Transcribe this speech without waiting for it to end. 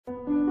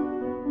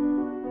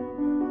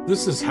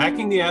This is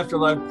Hacking the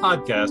Afterlife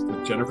podcast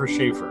with Jennifer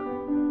Shaffer.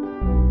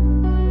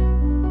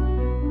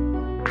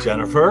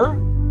 Jennifer?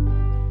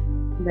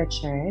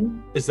 Richard.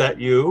 Is that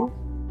you?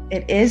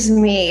 It is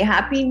me.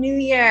 Happy New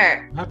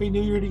Year. Happy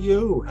New Year to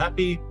you.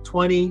 Happy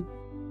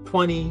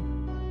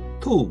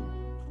 2022.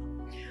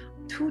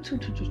 Tootie,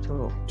 tootie,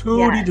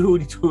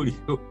 tootie.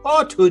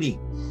 Oh, tootie.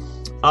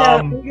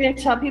 So you're going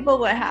to tell people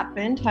what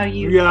happened, how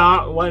you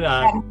why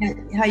not?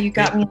 How you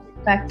got me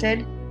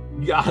infected.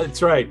 Yeah,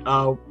 that's right.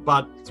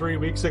 About 3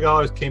 weeks ago,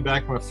 I came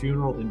back from a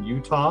funeral in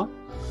Utah.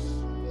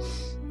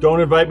 Don't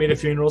invite me to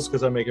funerals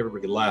because I make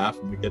everybody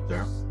laugh when we get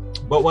there.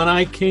 But when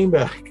I came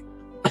back,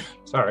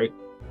 sorry,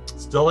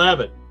 still have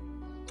it.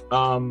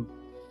 I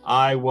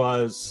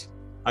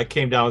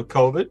came down with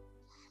COVID.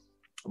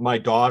 My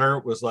daughter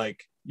was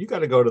like, "You got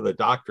to go to the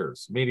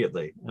doctors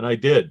immediately," and I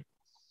did.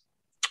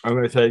 I'm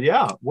going to say,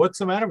 "Yeah, what's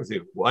the matter with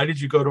you? Why did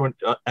you go to an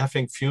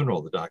effing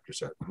funeral?" The doctor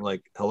said. I'm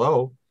like,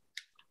 "Hello."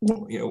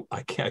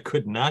 I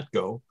could not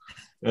go.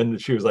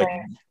 And she was like,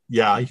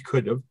 "Yeah, you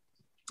could have."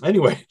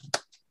 Anyway,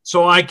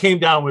 so I came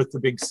down with the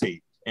big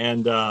C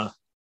and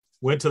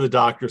went to the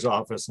doctor's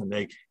office, and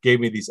they gave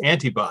me these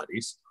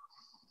antibodies.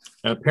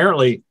 And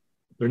apparently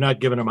they're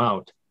not giving them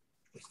out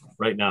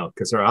right now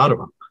because they're out of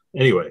them.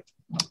 Anyway,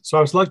 so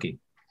I was lucky.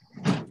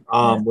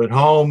 Went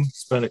home,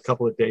 spent a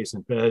couple of days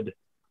in bed, a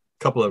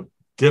couple of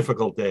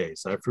difficult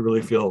days. I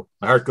really feel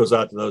my heart goes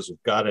out to those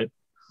who've got it.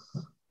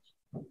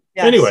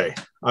 Yes. Anyway,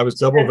 I was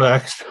double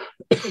vaxxed.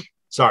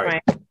 Sorry.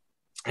 Right.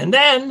 And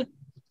then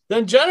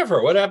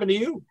Jennifer, what happened to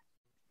you?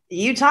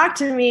 You talked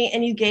to me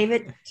and you gave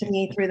it to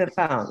me through the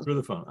phone. Through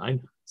the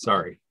phone.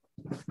 Sorry.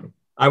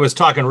 I was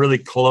talking really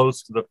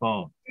close to the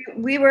phone.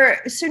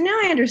 So now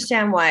I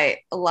understand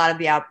why a lot of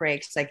the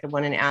outbreaks, like the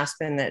one in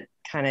Aspen that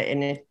kind of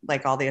in it,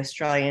 like all the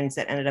Australians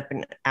that ended up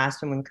in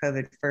Aspen when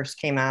COVID first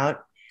came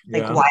out,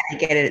 like why they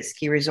get it at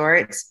ski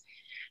resorts.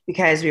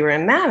 Because we were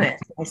in Mammoth.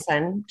 My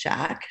son,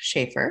 Jack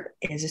Shaffer,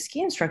 is a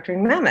ski instructor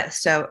in Mammoth.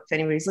 So if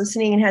anybody's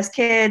listening and has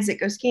kids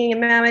that go skiing in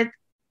Mammoth,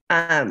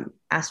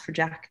 ask for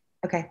Jack.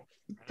 Okay.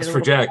 Ask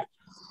for Jack.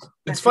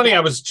 It's funny. I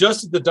was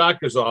just at the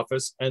doctor's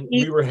office and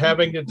we were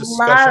having a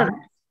discussion.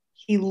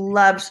 He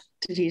loves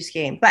to teach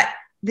skiing. But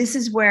this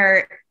is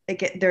where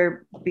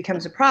there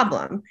becomes a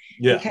problem.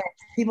 Yeah. Because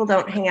people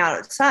don't hang out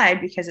outside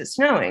because it's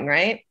snowing,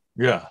 right?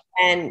 Yeah.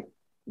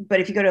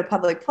 But if you go to a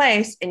public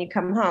place and you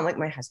come home, like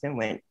my husband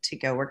went to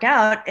go work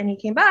out and he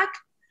came back,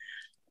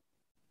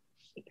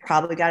 he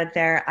probably got it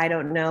there. I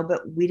don't know,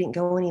 but we didn't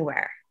go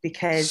anywhere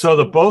because. So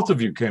the both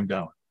of you came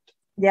down.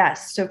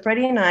 Yes. So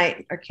Freddie and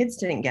I, our kids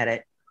didn't get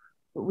it.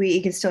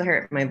 You can still hear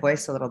it in my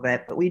voice a little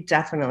bit, but we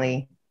got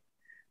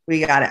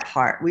it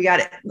hard. We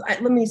got it.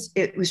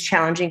 It was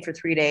challenging for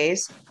 3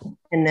 days.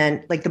 And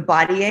then like the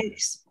body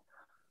aches,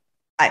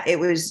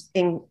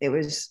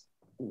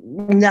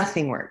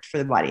 nothing worked for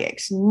the body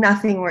aches.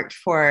 Nothing worked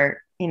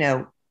for,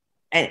 and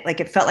like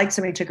it felt like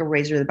somebody took a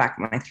razor to the back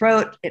of my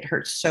throat. It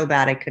hurt so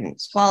bad I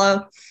couldn't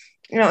swallow.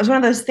 It was one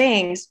of those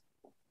things.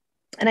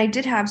 And I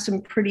did have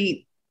some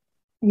pretty,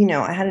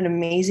 I had an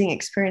amazing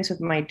experience with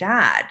my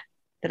dad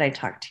that I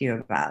talked to you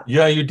about.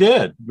 Yeah, you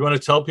did. You want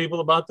to tell people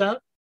about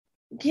that?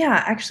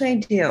 Yeah, actually I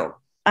do.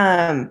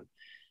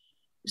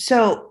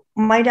 So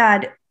my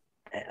dad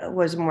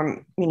was a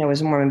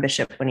Mormon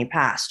bishop when he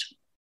passed.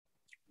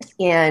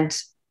 And,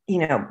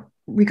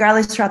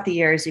 regardless throughout the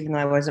years, even though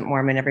I wasn't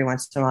Mormon, every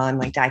once in a while, I'm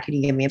like, "Dad, could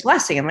you give me a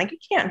blessing?" I'm like,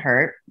 "It can't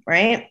hurt."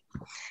 Right.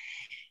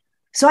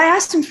 So I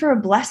asked him for a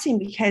blessing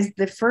because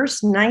the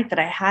first night that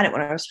I had it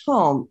when I was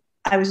home,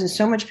 I was in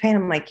so much pain.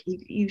 I'm like,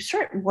 you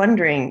start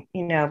wondering,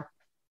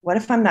 what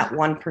if I'm that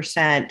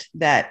 1%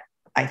 that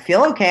I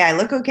feel okay, I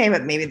look okay,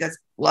 but maybe this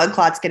blood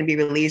clot's going to be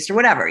released or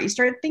whatever. You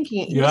start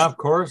thinking. Yeah, of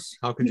course.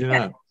 How could you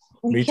not?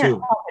 Me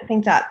too. I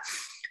think that.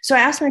 So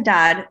I asked my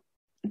dad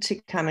to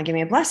come and give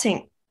me a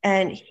blessing,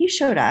 and he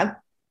showed up.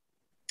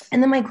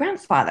 And then my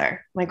grandpa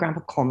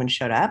Coleman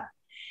showed up,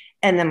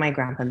 and then my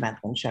grandpa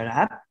Bethlehem showed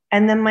up,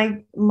 and then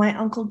my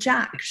uncle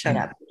Jack showed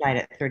up. He died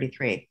at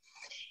 33,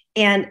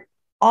 and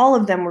all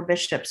of them were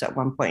bishops at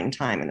one point in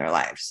time in their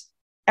lives.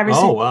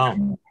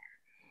 Wow!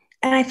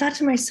 And I thought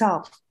to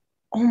myself,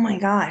 "Oh my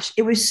gosh!"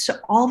 It was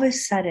all of a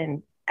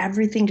sudden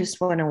everything just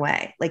went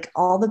away. Like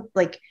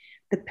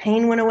the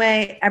pain went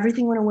away.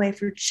 Everything went away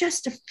for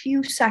just a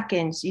few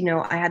seconds.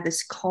 I had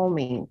this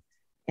calming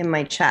in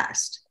my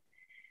chest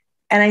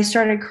and I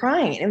started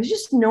crying. It was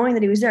just knowing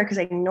that he was there because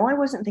I know I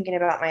wasn't thinking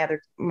about my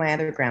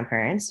other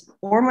grandparents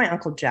or my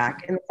Uncle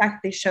Jack. And the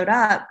fact that they showed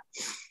up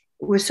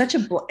was it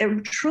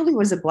truly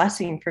was a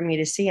blessing for me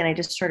to see. And I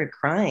just started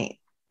crying.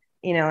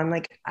 I'm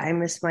like, I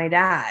miss my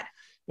dad.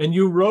 And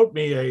you wrote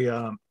me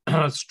a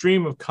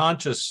stream of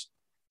conscious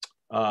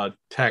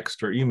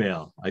text or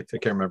email. I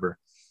think I remember.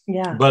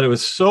 Yeah. But it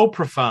was so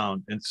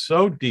profound and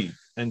so deep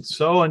and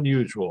so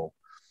unusual.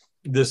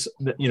 This,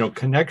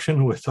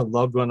 connection with a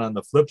loved one on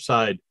the flip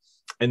side,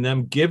 and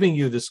them giving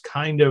you this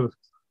kind of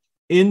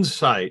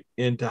insight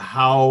into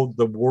how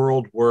the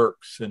world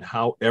works and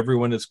how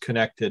everyone is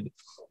connected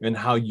and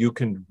how you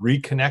can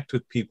reconnect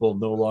with people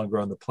no longer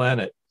on the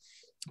planet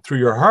through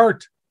your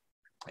heart.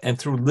 And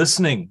through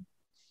listening,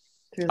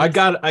 I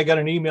got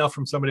an email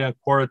from somebody on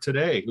Quora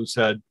today who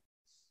said,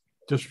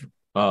 just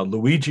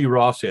Luigi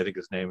Rossi, I think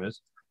his name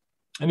is.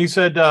 And he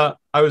said,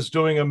 I was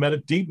doing a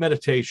deep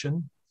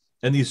meditation,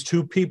 and these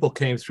two people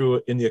came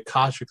through in the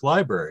Akashic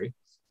Library,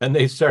 and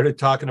they started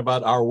talking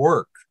about our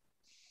work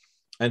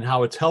and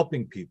how it's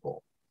helping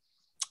people.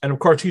 And of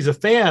course, he's a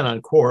fan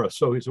on Quora,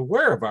 so he's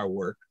aware of our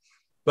work.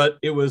 But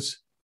it was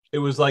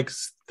like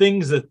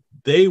things that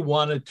they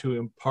wanted to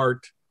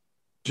impart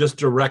just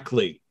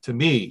directly to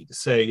me, to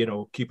say, you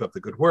know, keep up the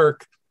good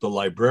work. The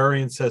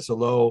librarian says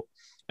hello.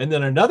 And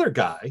then another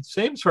guy,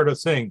 same sort of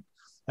thing,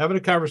 having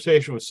a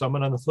conversation with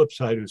someone on the flip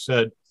side who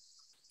said,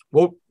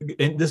 well,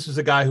 and this is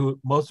a guy who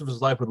most of his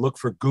life would look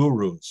for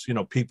gurus, you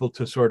know, people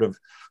to sort of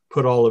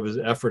put all of his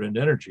effort and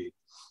energy.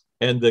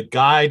 And the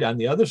guide on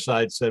the other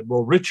side said,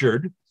 well,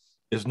 Richard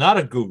is not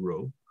a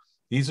guru.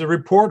 He's a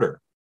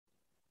reporter,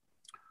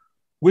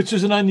 which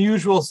is an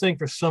unusual thing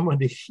for someone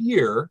to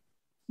hear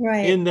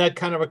in that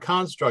kind of a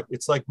construct.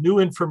 It's like new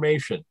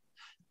information.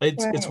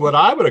 It's what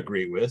I would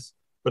agree with,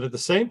 but at the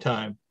same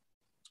time,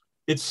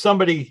 it's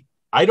somebody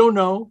I don't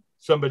know,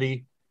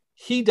 somebody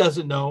he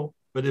doesn't know,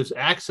 but is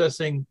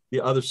accessing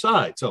the other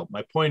side. So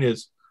my point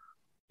is,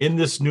 in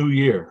this new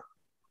year,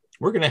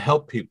 we're going to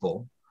help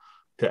people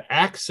to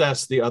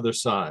access the other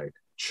side,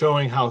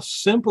 showing how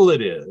simple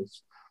it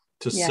is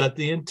to set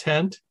the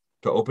intent,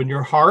 to open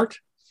your heart,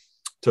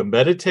 to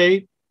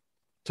meditate,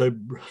 to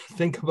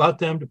think about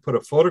them, to put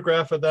a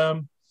photograph of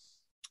them,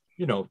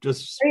 you know,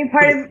 just. I mean,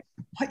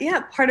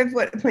 part of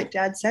what my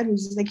dad said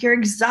was like, you're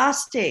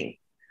exhausting.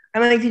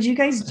 I'm like, did you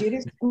guys do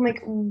this? I'm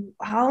like,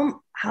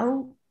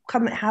 how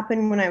come it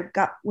happened when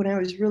I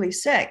was really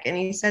sick? And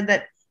he said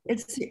that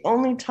it's the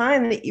only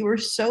time that you were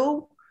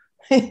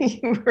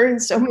you were in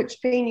so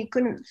much pain you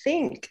couldn't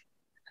think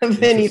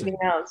of anything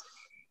else.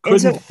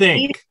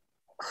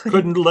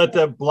 Couldn't let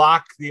that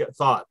block the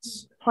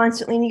thoughts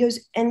constantly. And he goes,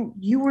 and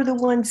you were the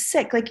one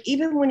sick. Like,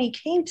 even when he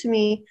came to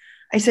me,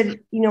 I said,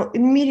 you know,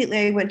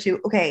 immediately I went to,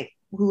 okay,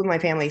 who in my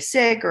family is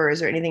sick, or is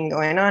there anything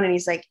going on? And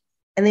he's like,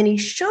 and then he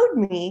showed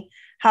me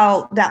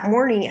how that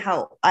morning,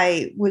 how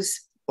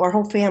our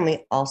whole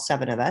family, all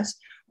 7 of us,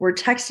 were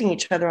texting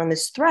each other on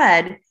this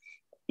thread.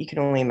 You can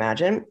only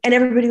imagine. And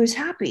everybody was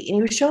happy. And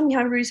he was showing me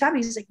how everybody was happy.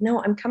 He's like,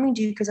 no, I'm coming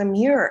to you because I'm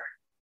here.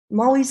 I'm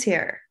always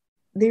here.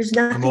 There's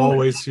nothing. I'm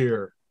always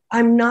here.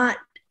 I'm not,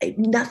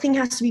 nothing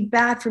has to be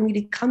bad for me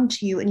to come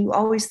to you. And you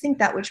always think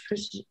that,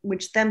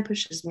 which then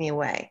pushes me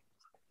away.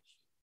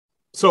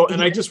 So,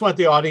 and I just want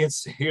the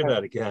audience to hear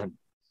that again.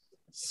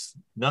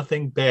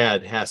 Nothing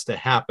bad has to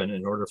happen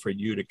in order for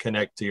you to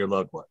connect to your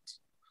loved ones.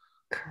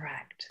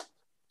 Correct.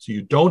 So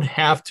you don't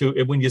have to,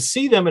 and when you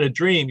see them in a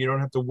dream, you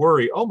don't have to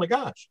worry, oh my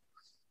gosh,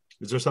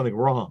 is there something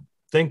wrong?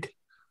 Think,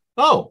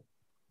 oh,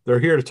 they're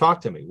here to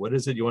talk to me. What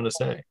is it you want to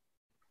say?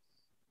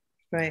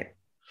 Right.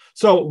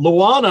 So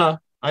Luana,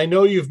 I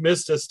know you've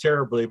missed us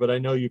terribly, but I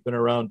know you've been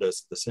around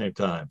us at the same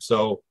time.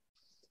 So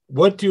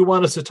what do you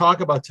want us to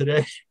talk about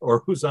today,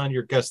 or who's on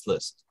your guest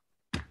list?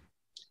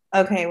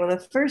 Okay, well,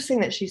 the first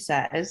thing that she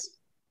says,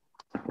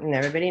 and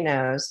everybody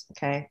knows,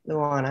 okay,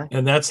 Luana.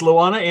 And that's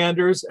Luana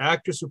Anders,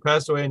 actress who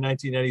passed away in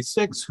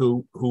 1996,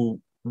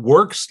 who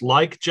works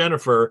like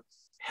Jennifer,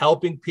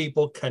 helping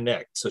people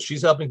connect. So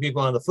she's helping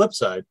people on the flip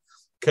side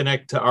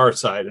connect to our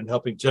side, and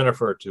helping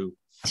Jennifer to.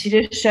 She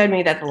just showed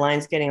me that the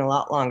line's getting a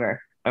lot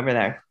longer over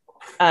there.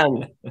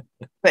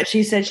 But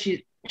she said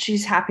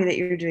she's happy that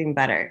you're doing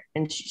better.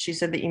 And she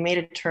said that you made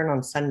a turn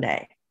on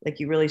Sunday. Like,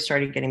 you really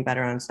started getting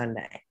better on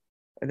Sunday.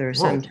 Or there was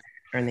some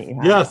turn that you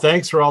had. Yeah,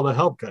 thanks for all the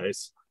help,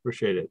 guys.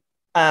 Appreciate it.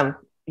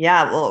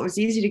 Yeah, well, it was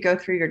easy to go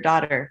through your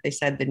daughter, they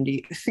said, than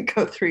to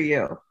go through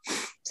you.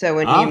 So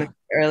when you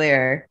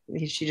earlier,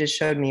 she just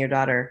showed me your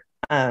daughter,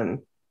 how,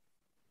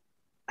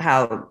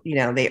 you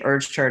know, they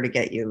urged her to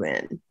get you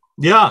in.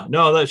 Yeah,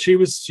 no, that she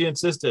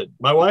insisted.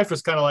 My wife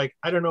was kind of like,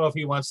 I don't know if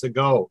he wants to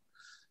go.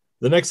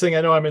 The next thing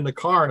I know, I'm in the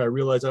car and I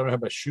realize I don't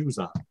have my shoes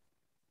on.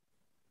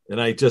 And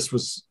I just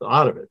was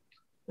out of it.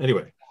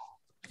 Anyway,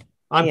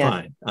 I'm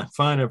fine.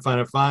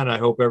 I'm fine. I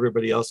hope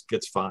everybody else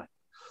gets fine.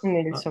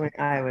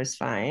 I was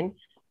fine.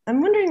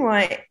 I'm wondering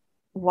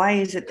why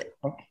is it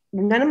that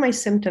none of my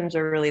symptoms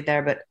are really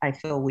there, but I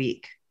feel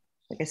weak.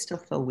 Like, I still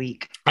feel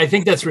weak. I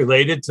think that's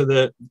related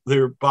to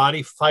their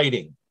body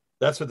fighting.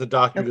 That's what the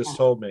doctor just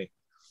told me.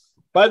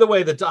 By the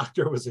way, the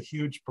doctor was a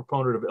huge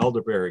proponent of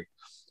elderberry.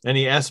 And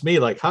he asked me,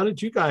 like, how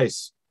did you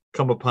guys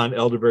come upon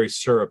elderberry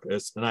syrup?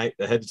 And I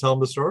had to tell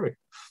him the story.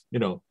 You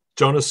know,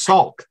 Jonas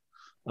Salk,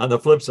 on the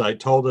flip side,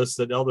 told us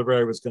that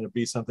elderberry was going to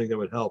be something that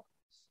would help.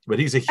 But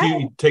he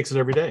takes it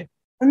every day.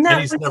 And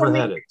he's never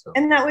had it. So.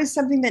 And that was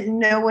something that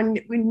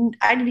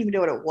I didn't even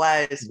know what it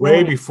was.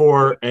 Way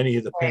before any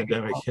of the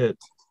pandemic hit.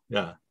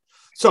 Yeah.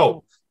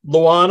 So,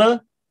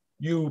 Luana,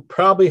 you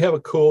probably have a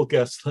cool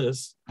guest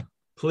list.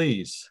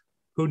 Please,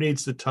 who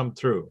needs to come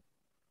through?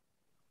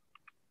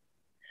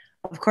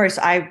 Of course,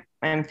 I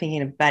am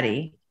thinking of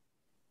Betty.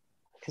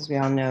 because we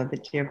all know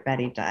that dear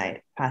Betty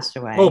passed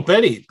away. Oh,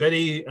 Betty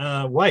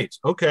White.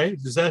 Okay.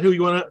 Is that who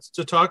you want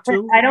to talk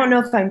to? I don't know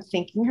if I'm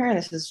thinking her.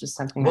 This is just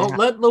something. Well,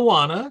 let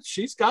Luana.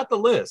 She's got the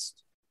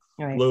list.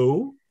 Right.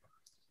 Lou,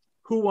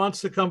 who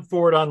wants to come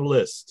forward on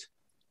list?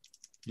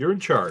 You're in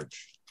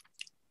charge.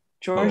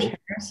 George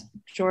Harrison.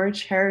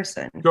 George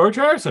Harrison. George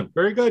Harrison.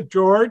 Very good,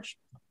 George.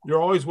 You're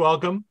always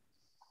welcome.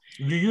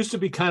 You used to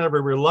be kind of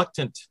a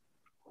reluctant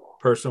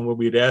person when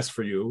we'd ask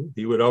for you.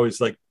 He would always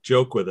like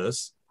joke with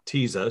us,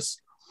 tease us.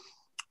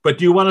 But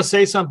do you want to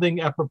say something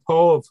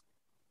apropos of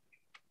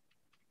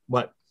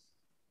what?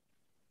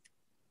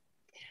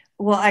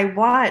 Well, I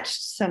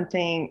watched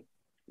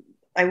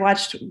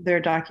their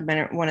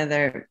documentary, one of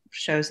their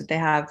shows that they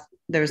have.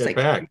 There was Get like,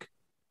 back.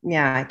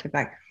 Yeah, I Get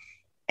Back.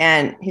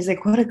 And he's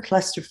like, what a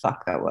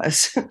clusterfuck that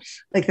was.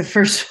 Like the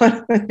first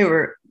one, they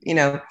were,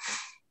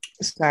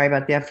 sorry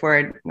about the F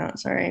word. Not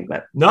sorry,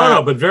 but.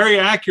 No, but very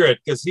accurate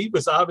because he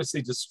was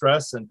obviously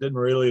distressed and didn't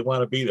really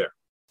want to be there.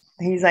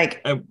 He's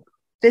like,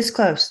 this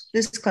close.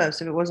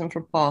 If it wasn't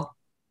for Paul,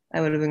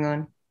 I would have been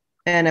gone.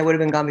 And I would have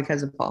been gone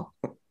because of Paul.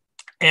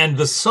 And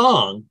the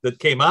song that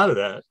came out of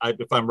that,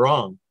 if I'm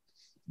wrong,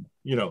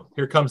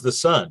 Here Comes the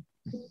Sun.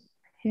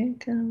 Here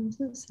comes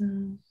the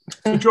sun.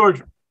 So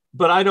George,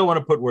 but I don't want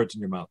to put words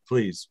in your mouth,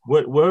 please.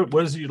 What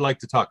is it you'd like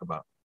to talk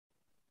about?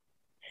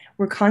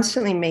 We're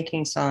constantly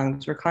making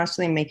songs. We're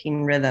constantly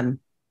making rhythm.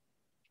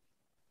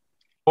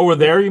 Over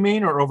there, you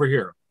mean, or over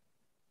here?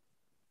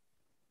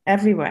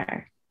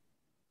 Everywhere.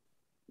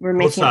 We're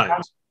Both making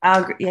sides.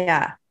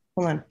 Yeah.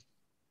 Hold on.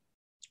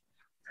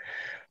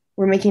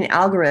 We're making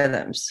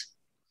algorithms.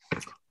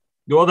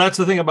 Well, that's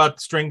the thing about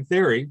string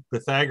theory.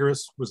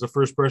 Pythagoras was the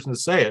first person to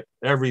say it.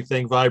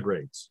 Everything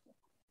vibrates.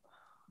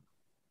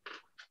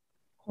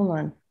 Hold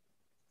on.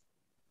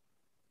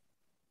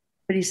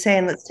 But he's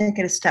saying, let's take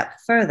it a step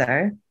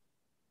further.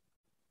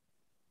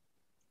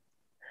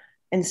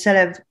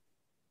 Instead of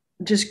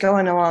just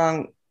going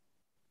along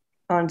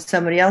on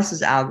somebody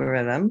else's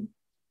algorithm,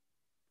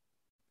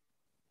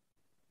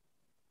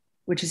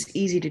 which is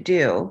easy to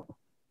do,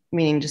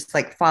 meaning just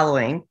like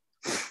following,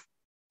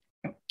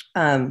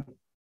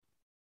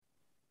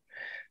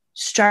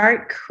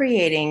 start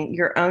creating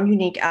your own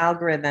unique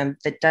algorithm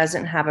that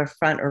doesn't have a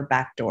front or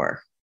back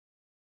door.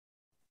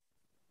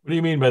 What do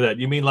you mean by that?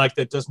 You mean like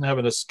that doesn't have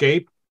an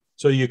escape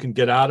so you can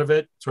get out of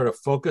it, sort of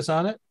focus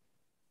on it?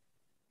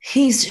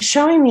 He's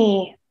showing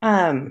me,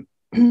 how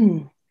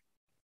can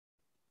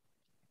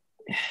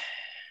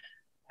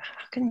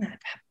that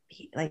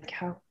be? Like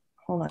how,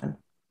 hold on.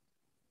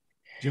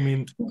 Do you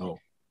mean,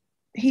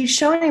 He's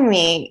showing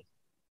me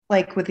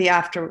like with the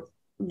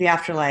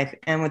afterlife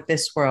and with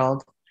this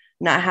world,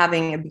 not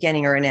having a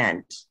beginning or an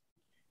end.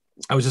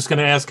 I was just going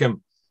to ask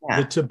him,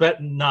 the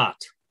Tibetan knot,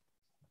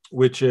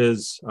 which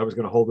is, I was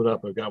going to hold it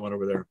up. I've got one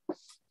over there.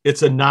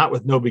 It's a knot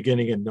with no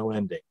beginning and no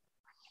ending.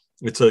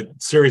 It's a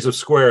series of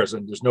squares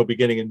and there's no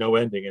beginning and no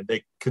ending. And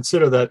they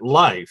consider that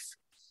life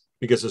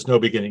because there's no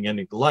beginning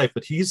ending to life.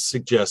 But he's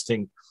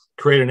suggesting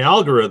create an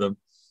algorithm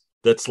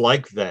that's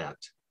like that,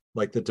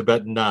 like the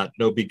Tibetan knot,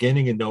 no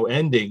beginning and no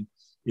ending.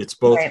 It's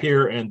both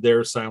here and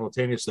there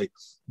simultaneously.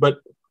 But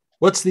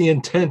what's the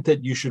intent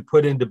that you should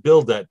put in to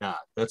build that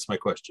knot? That's my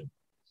question.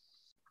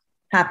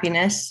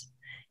 Happiness.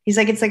 He's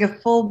like, it's like a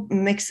full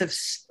mix of,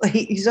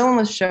 he's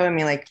almost showing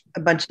me like a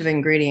bunch of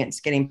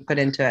ingredients getting put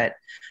into it.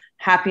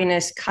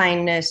 Happiness,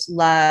 kindness,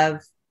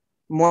 love,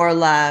 more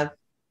love.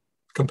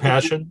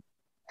 Compassion,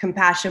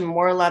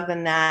 more love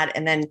than that.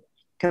 And then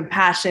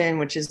compassion,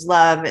 which is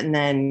love. And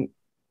then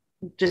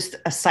just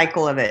a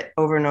cycle of it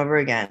over and over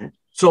again.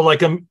 So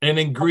like an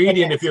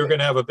ingredient, if you're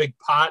going to have a big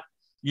pot,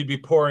 you'd be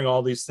pouring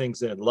all these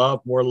things in.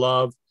 Love, more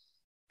love,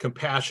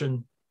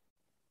 compassion.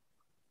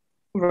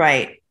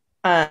 Right.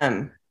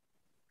 And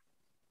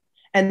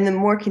the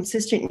more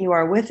consistent you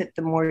are with it,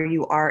 the more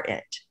you are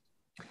it.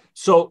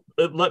 So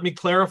let me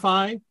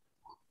clarify.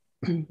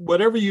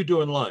 Whatever you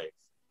do in life,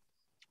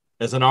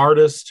 as an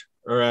artist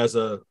or as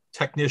a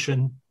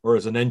technician or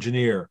as an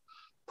engineer,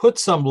 put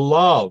some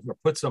love or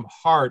put some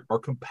heart or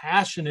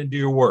compassion into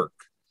your work.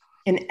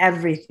 In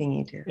everything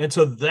you do. And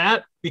so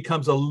that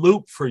becomes a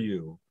loop for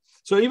you.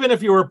 So even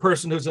if you're a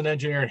person who's an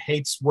engineer and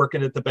hates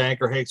working at the bank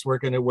or hates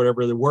working at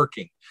whatever they're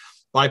working,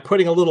 by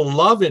putting a little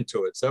love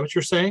into it, is that what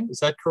you're saying? Is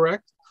that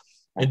correct?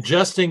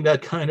 Ingesting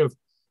that kind of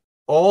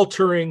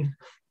altering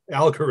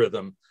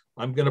algorithm.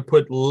 I'm going to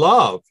put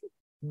love,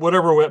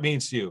 whatever it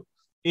means to you,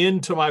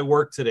 into my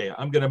work today.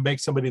 I'm going to make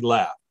somebody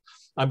laugh.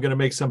 I'm going to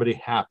make somebody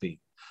happy.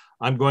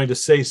 I'm going to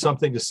say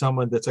something to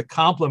someone that's a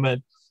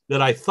compliment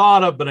that I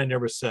thought of, but I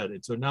never said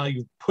it. So now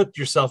you put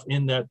yourself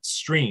in that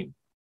stream.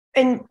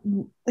 And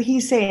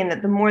he's saying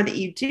that the more that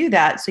you do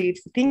that, so you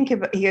think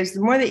about, he goes,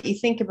 the more that you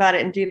think about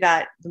it and do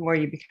that, the more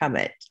you become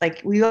it.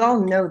 Like we all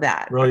know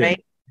that, Brilliant.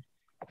 Right?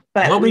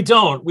 But well, we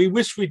don't. We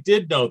wish we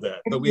did know that,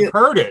 but we've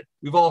heard it.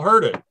 We've all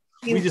heard it.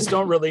 We just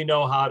don't really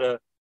know how to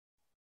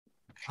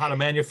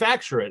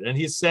manufacture it. And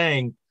he's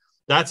saying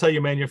that's how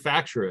you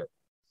manufacture it.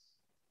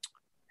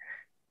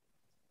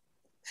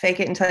 Fake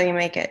it until you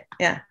make it.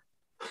 Yeah.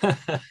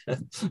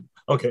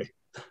 Okay.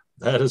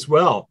 That as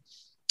well.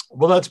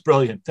 Well, that's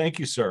brilliant. Thank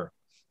you, sir.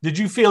 Did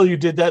you feel you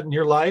did that in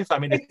your life? I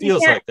mean, it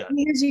feels like that.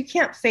 Because you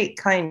can't fake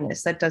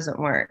kindness. That doesn't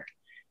work.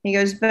 He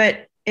goes,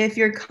 but if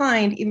you're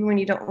kind, even when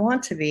you don't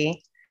want to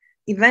be,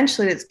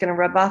 eventually it's going to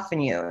rub off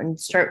on you and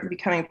start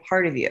becoming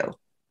part of you.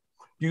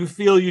 Do you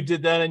feel you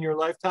did that in your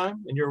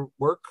lifetime, in your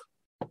work?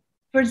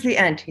 Towards the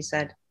end, he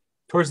said.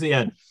 Towards the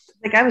end.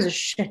 Like I was a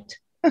shit.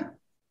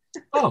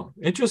 Oh,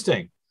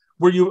 interesting.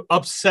 Were you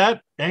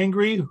upset,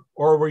 angry,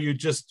 or were you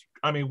just,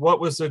 I mean,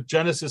 what was the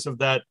genesis of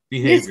that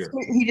behavior?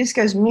 He just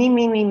goes,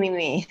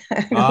 me.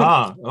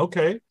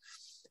 Okay.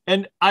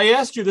 And I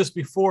asked you this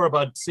before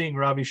about seeing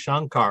Ravi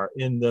Shankar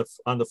on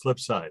the flip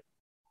side.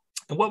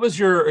 And what was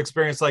your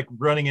experience like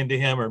running into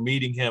him or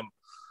meeting him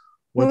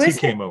once he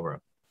came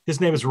over? His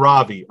name is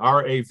Ravi,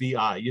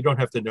 R-A-V-I. You don't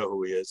have to know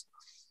who he is,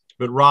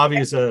 but Ravi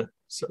is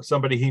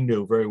somebody he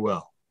knew very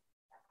well.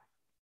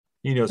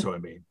 He knows who I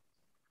mean.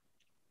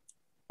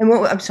 And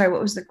I'm sorry,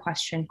 what was the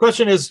question?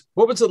 Question is,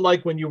 what was it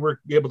like when you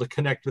were able to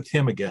connect with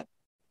him again?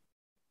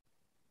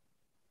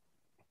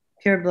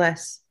 Pure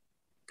bliss.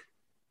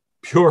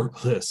 Pure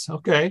bliss.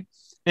 Okay.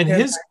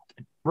 And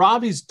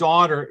Ravi's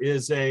daughter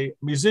is a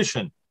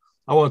musician.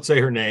 I won't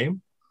say her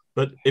name,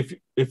 but if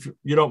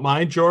you don't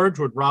mind, George,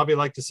 would Ravi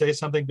like to say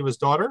something to his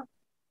daughter?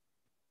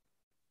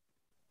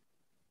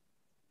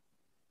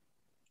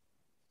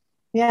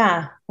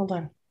 Yeah, hold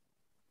on.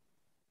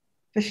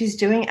 But she's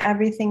doing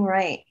everything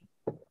right.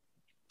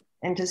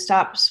 And to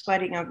stop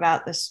sweating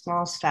about the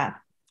small stuff.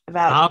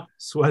 Stop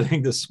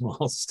sweating the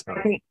small stuff.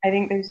 I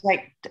think there's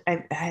like,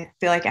 I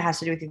feel like it has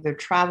to do with either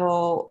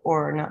travel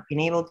or not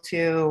being able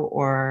to,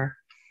 or.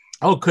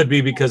 Oh, it could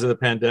be because of the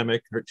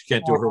pandemic. She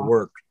can't do her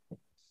work.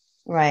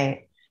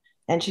 Right.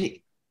 And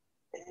he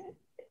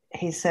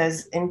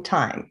says in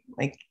time,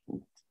 like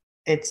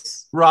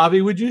it's.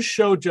 Ravi, would you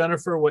show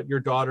Jennifer what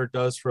your daughter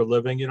does for a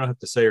living? You don't have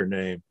to say her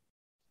name.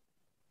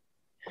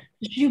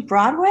 Did she do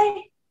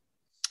Broadway?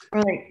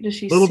 Or like, does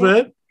she a little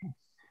bit?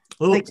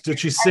 Did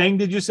she sing,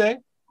 did you say?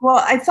 Well,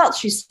 I felt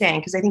she sang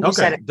because I think you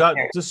said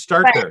it. Just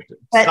start there.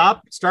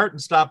 Start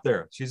and stop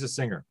there. She's a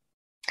singer.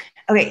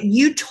 Okay,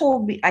 you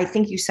told me, I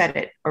think you said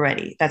it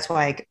already. That's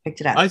why I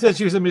picked it up. I said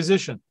she was a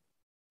musician.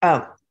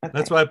 Oh, okay.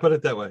 That's why I put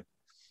it that way.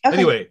 Okay.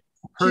 Anyway,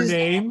 her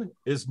name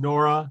is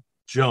Nora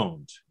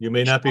Jones. You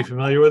may not be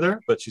familiar with her,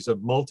 but she's a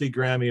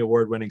multi-Grammy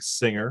award-winning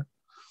singer.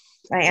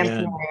 I am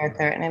familiar with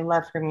her, and I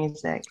love her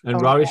music.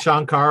 And Ravi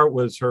Shankar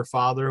was her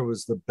father, who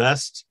was the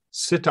best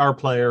sitar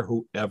player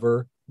who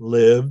ever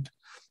lived.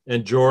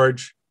 And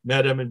George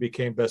met him and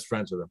became best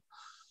friends with him.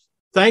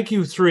 Thank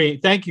you,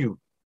 Thank you,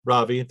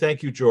 Ravi, and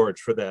thank you, George,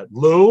 for that.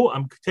 Lou,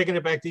 I'm taking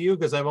it back to you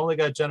because I've only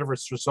got Jennifer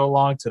for so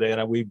long today,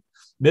 and we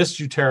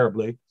missed you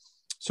terribly.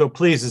 So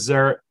please,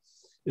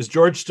 is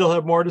George still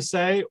have more to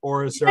say,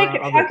 or is there?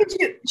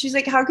 She's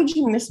like, how could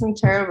you miss me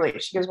terribly?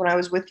 She goes, when I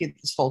was with you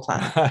this whole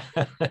time.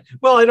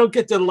 Well, I don't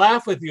get to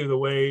laugh with you the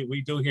way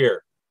we do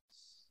here.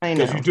 I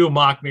know. Because you do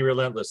mock me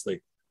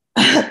relentlessly.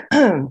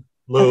 Lou,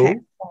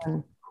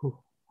 okay.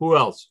 Who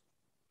else?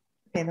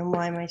 Okay, then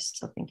why am I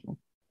still thinking?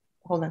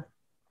 Hold on.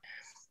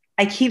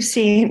 I keep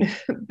seeing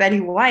Betty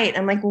White.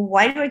 I'm like, well,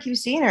 why do I keep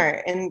seeing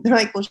her? And they're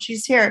like, well,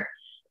 she's here.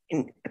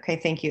 And, okay,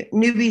 thank you.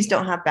 Newbies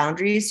don't have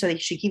boundaries, so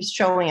she keeps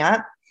showing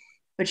up.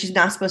 But she's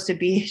not supposed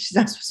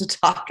to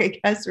talk, I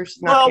guess, or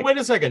she's not. Well, wait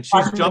a second.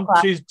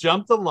 She's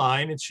jumped the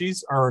line and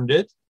she's earned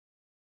it.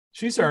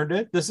 She's earned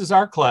it. This is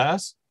our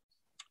class.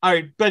 All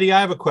right, Betty,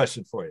 I have a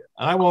question for you.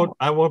 And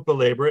I won't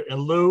belabor it.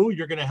 And Lou,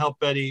 you're going to help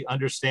Betty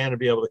understand and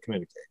be able to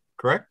communicate,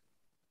 correct?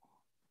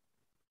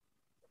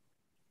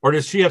 Or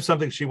does she have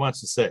something she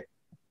wants to say?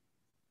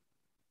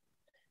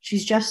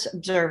 She's just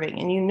observing,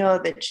 and you know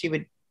that she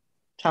would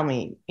tell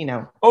me,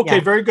 Okay,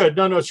 very good.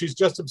 No, she's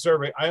just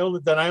observing. I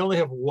only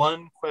have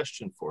one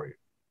question for you.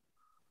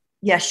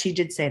 Yes, she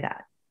did say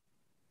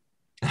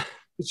that.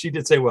 She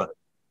did say what?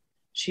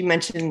 She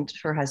mentioned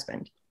her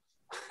husband.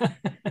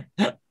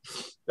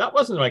 That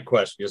wasn't my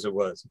question. Yes, it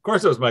was. Of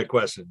course, it was my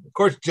question. Of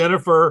course,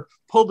 Jennifer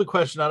pulled the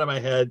question out of my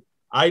head.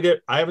 I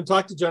haven't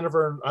talked to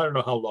Jennifer in I don't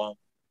know how long.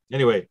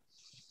 Anyway,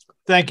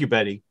 thank you,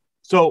 Betty.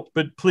 So,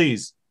 but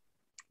please,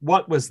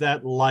 what was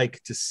that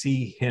like to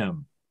see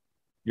him,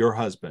 your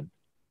husband,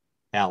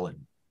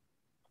 Alan?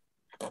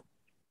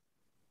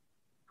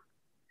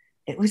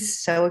 It was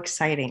so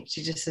exciting.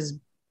 She just is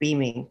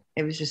beaming.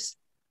 It was just,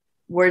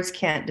 words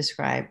can't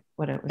describe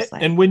what it was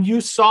like. And when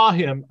you saw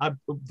him,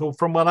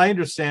 from what I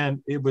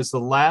understand, it was the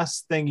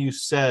last thing you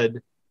said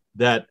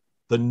that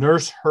the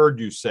nurse heard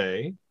you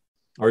say,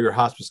 or your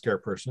hospice care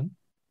person.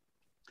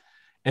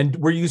 And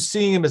were you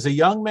seeing him as a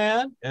young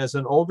man, as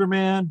an older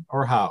man,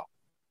 or how?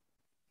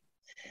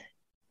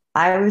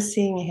 I was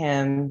seeing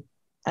him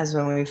as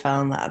when we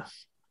fell in love.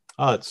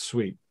 Oh, it's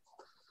sweet.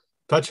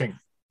 Touching.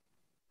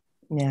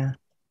 Yeah.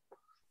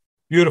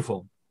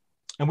 Beautiful.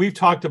 And we've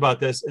talked about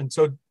this. And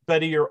so,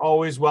 Betty, you're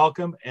always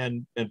welcome.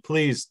 And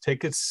please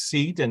take a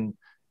seat and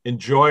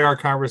enjoy our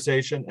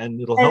conversation, and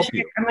it'll help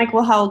you. I'm like,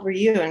 well, how old were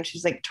you? And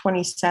she's like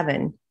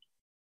 27.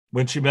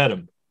 When she met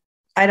him.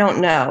 I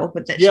don't know,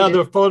 but that yeah,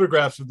 the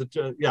photographs of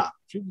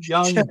she was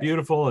young and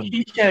beautiful, and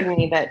she showed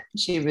me that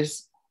she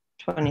was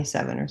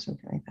 27 or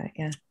something like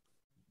that.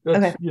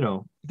 Yeah.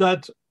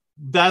 that's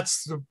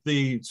that's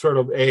the sort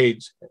of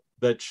age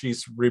that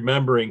she's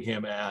remembering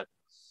him at,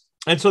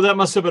 and so that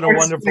must have been a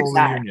wonderful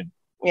reunion.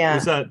 Yeah.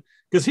 Was that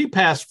because he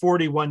passed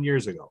 41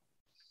 years ago?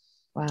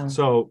 Wow.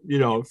 So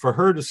for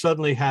her to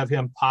suddenly have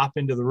him pop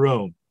into the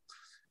room.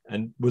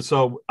 And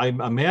so I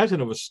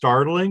imagine it was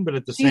startling, but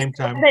at the same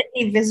time, that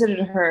he visited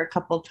her a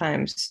couple of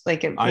times,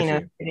 like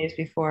days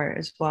before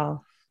as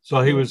well.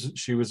 So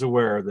she was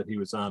aware that he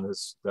was on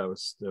his. That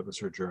was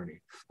her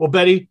journey. Well,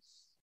 Betty,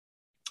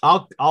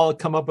 I'll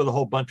come up with a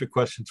whole bunch of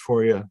questions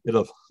for you at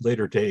a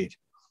later date.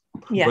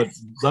 Yes. But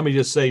let me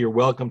just say, you're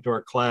welcome to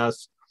our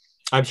class.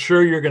 I'm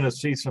sure you're going to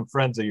see some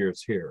friends of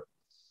yours here,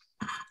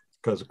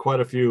 because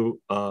quite a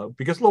few.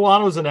 Because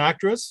Luana was an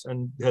actress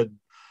and had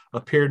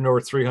appeared in over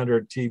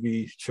 300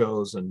 TV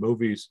shows and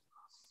movies,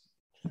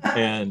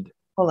 and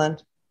hold on,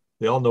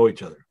 they all know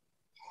each other.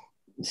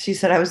 She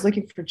said, "I was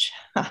looking for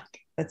Chuck."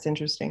 That's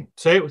interesting.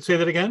 Say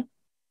that again.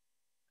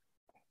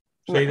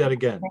 Say that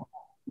again.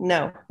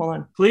 No, hold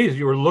on. Please,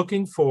 you were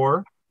looking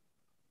for.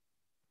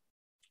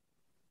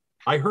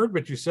 I heard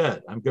what you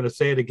said. I'm going to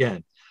say it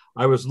again.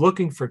 I was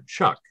looking for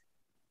Chuck.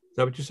 Is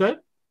that what you said?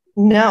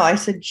 No, I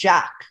said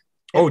Jack.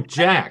 Oh,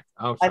 Jack.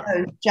 Oh, I thought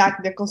it was Jack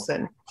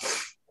Nicholson.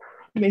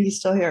 Maybe he's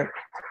still here.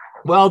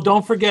 Well,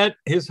 don't forget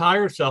his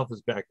higher self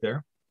is back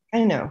there.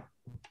 I know.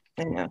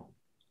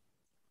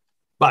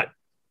 But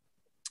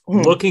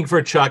looking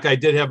for Chuck, I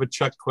did have a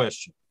Chuck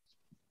question.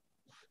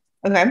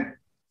 Okay.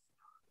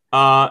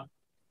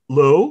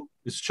 Lou,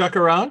 is Chuck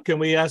around? Can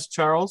we ask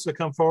Charles to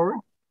come forward?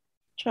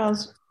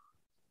 Charles.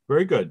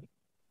 Very good.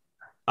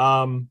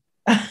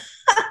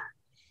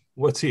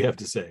 What's he have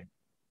to say?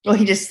 Well,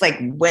 he just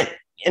went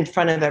in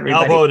front of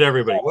everybody. Elbowed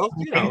everybody. Well,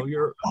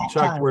 you're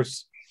Chuck.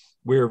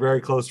 We're very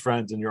close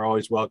friends, and you're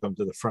always welcome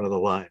to the front of the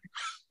line.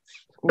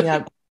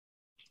 Yeah.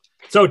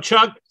 So,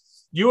 Chuck,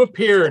 you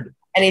appeared,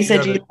 and he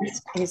said you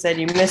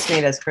missed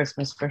me this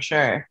Christmas for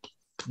sure.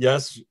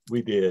 Yes,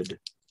 we did,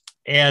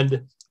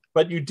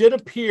 but you did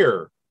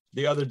appear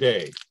the other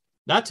day,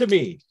 not to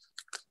me,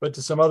 but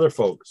to some other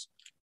folks.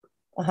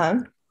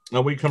 And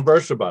we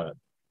conversed about it.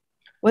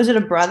 Was it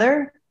a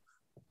brother?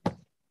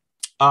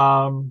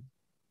 No,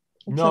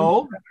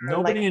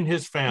 nobody in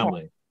his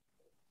family.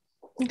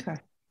 Okay.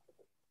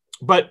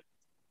 But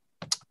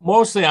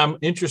mostly I'm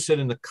interested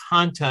in the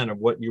content of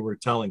what you were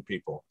telling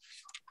people,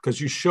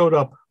 because you showed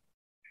up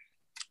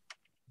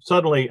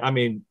suddenly. I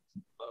mean,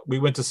 we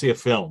went to see a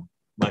film,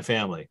 my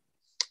family.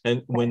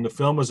 And when the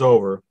film was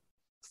over,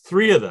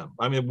 three of them,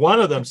 one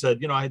of them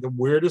said, I had the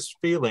weirdest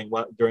feeling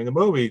during the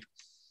movie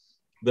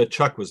that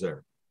Chuck was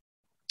there.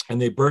 And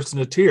they burst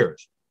into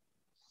tears.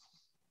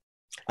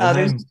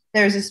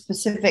 There's a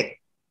specific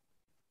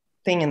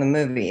thing in the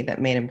movie that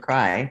made him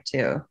cry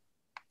too.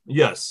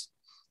 Yes.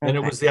 And it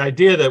was the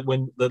idea that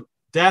when the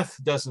death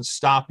doesn't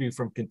stop you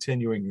from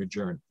continuing your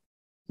journey.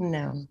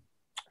 No.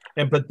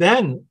 But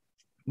then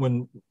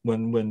when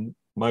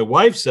my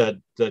wife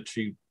said that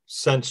she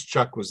sensed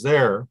Chuck was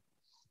there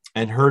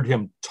and heard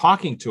him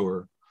talking to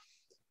her,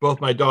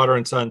 both my daughter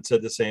and son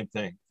said the same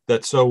thing.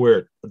 That's so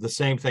weird. The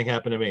same thing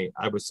happened to me.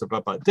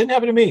 It didn't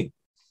happen to me.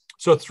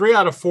 So 3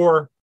 out of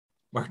 4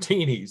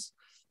 martinis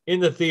in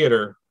the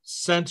theater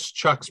sensed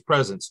Chuck's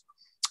presence.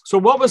 So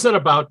what was it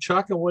about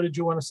Chuck, and what did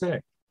you want to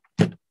say?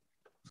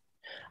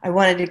 I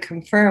wanted to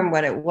confirm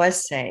what it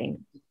was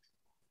saying.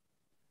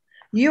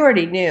 You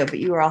already knew, but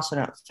you were also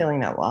not feeling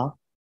that well.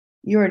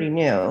 You already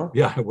knew.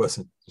 Yeah, it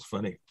wasn't. It's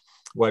funny.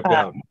 Wiped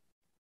out.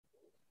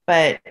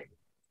 But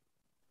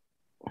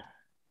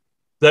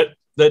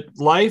that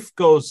life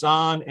goes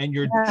on and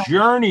your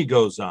journey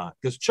goes on.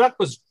 Because Chuck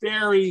was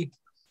very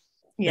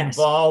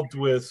involved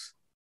with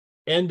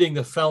ending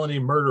the felony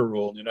murder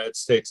rule in the United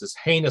States, this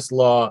heinous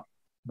law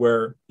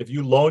where if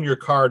you loan your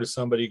car to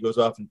somebody who goes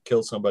off and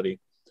kills somebody,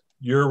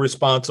 you're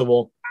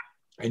responsible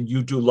and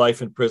you do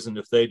life in prison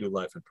if they do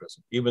life in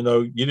prison, even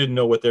though you didn't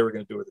know what they were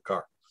going to do with the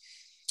car.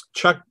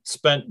 Chuck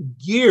spent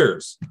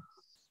years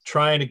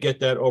trying to get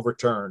that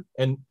overturned,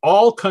 and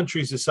all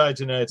countries besides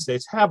the United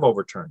States have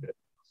overturned it.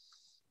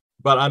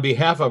 But on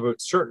behalf of a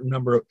certain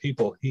number of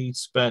people, he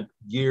spent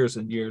years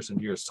and years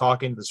and years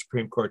talking to the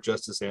Supreme Court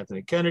Justice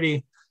Anthony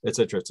Kennedy, et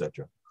cetera, et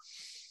cetera.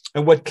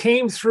 And what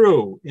came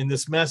through in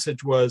this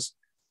message was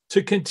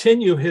to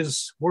continue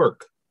his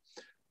work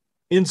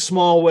in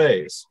small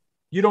ways.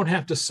 You don't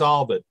have to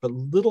solve it, but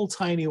little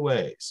tiny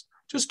ways.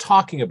 Just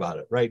talking about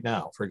it right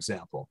now, for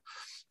example.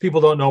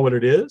 People don't know what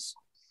it is.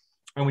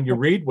 And when you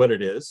read what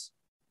it is,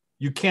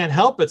 you can't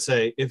help but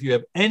say, if you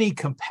have any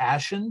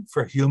compassion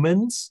for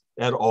humans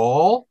at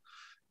all,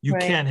 you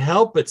can't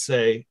help but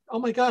say, oh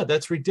my God,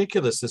 that's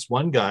ridiculous. This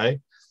one guy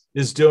he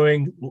was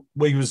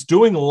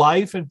doing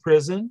life in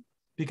prison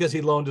because he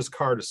loaned his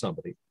car to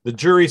somebody. The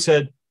jury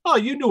said, oh,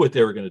 you knew what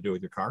they were going to do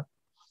with your car.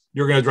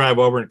 You're going to drive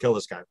over and kill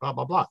this guy, blah,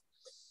 blah, blah.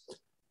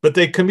 But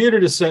they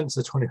commuted his sentence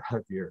to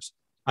 25 years.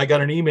 I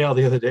got an email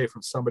the other day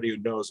from somebody who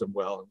knows him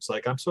well. It's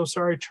like, I'm so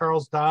sorry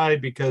Charles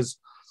died because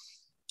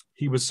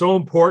he was so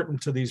important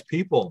to these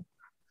people.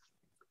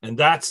 And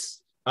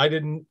that's, I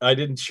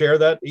didn't share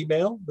that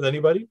email with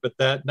anybody, but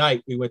that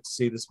night we went to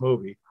see this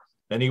movie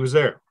and he was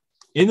there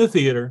in the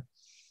theater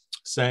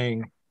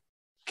saying,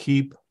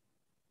 keep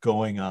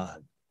going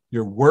on.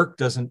 Your work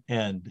doesn't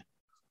end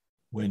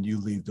when you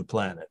leave the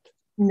planet.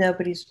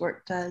 Nobody's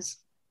work does.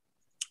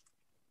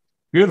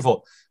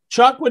 Beautiful.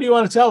 Chuck, what do you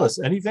want to tell us?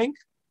 Anything?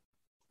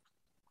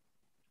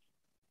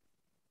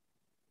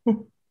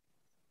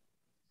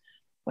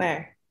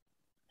 Where?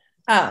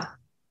 Oh,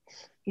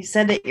 you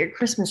said at your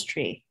Christmas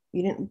tree.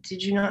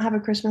 Did you not have a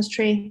Christmas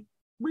tree?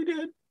 We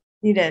did.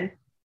 You did.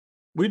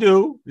 We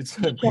do.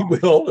 We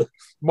will.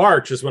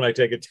 March is when I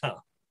take it down.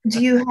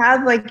 Do you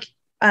have like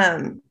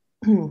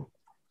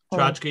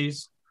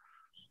tchotchkes?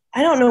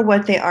 I don't know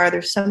what they are.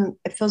 There's some,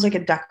 it feels like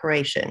a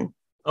decoration.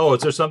 Oh,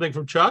 is there something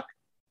from Chuck?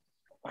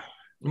 It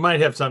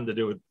might have something to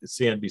do with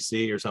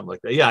CNBC or something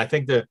like that. Yeah, I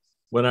think that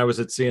when I was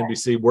at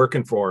CNBC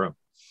working for him,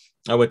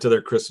 I went to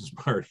their Christmas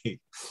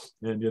party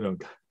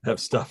and, have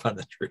stuff on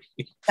the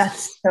tree.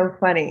 That's so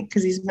funny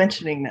because he's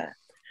mentioning that.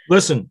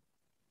 Listen,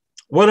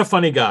 what a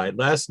funny guy.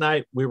 Last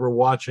night we were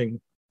watching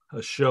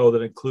a show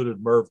that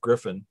included Merv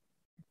Griffin.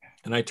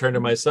 And I turned to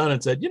my son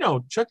and said,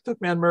 Chuck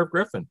took me on Merv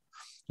Griffin.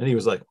 And he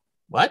was like,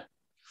 what?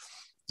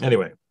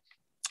 Anyway,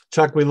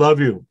 Chuck, we love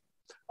you.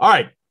 All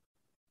right.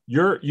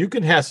 You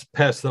can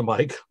pass the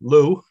mic.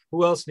 Lou,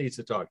 who else needs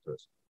to talk to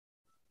us?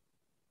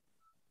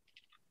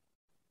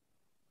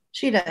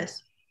 She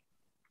does.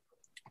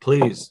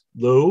 Please,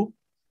 Lou,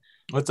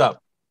 what's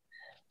up?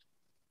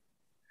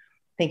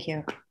 Thank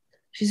you.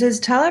 She says,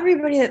 tell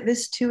everybody that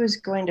this too is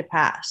going to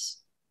pass.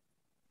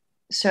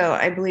 So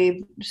I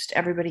believe just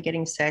everybody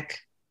getting sick,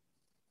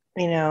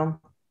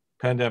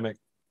 Pandemic.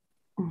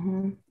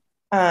 Mm-hmm.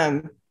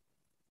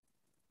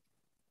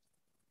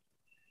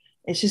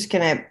 It's just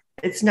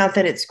it's not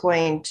that it's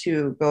going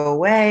to go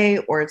away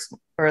or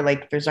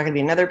like there's not gonna be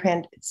another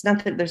it's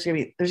not that there's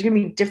gonna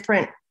be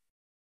different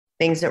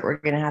things that we're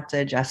gonna have to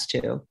adjust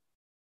to.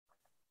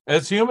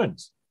 As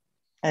humans.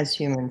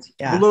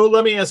 Yeah. Lou,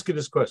 let me ask you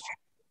this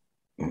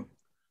question.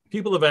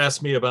 People have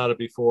asked me about it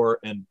before,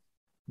 and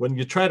when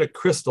you try to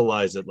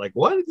crystallize it, like,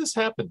 why did this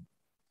happen?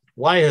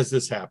 Why has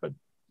this happened?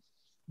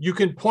 You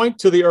can point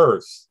to the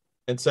earth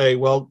and say,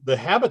 well, the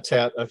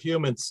habitat of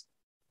humans,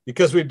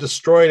 because we've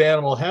destroyed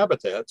animal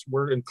habitats,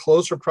 we're in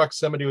closer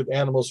proximity with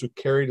animals who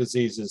carry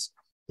diseases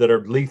that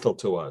are lethal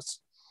to us.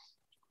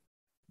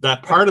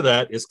 That part of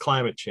that is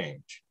climate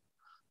change.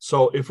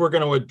 So if we're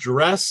going to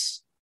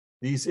address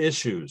these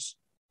issues,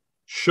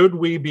 should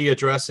we be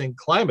addressing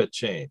climate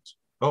change?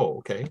 Oh,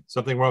 okay.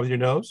 Something wrong with your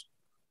nose?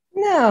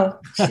 No.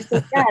 She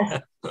said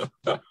yes.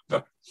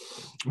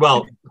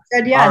 Well,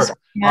 said yes.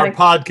 Our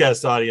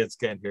podcast audience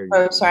can't hear you.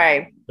 Oh,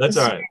 sorry. That's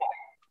all right.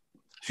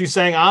 She's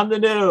saying on the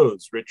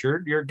nose,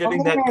 Richard. You're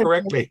getting that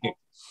correctly.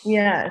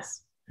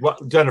 Yes. Well,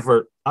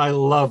 Jennifer, I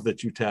love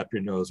that you tap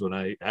your nose when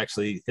I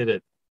actually hit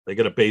it. They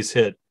get a base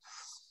hit.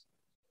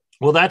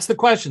 Well, that's the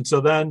question.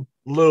 So then,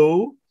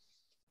 Lou,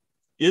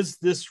 is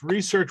this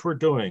research we're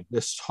doing,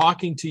 this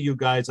talking to you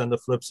guys on the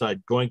flip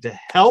side, going to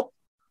help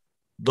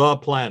the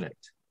planet?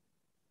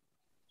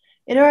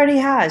 It already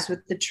has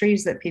with the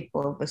trees that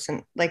people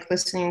have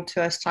listening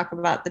to us talk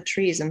about the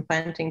trees and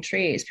planting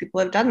trees.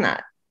 People have done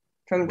that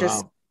from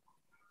just,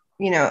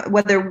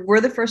 whether we're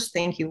the first,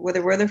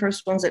 whether we're the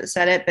first ones that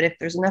said it, but if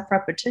there's enough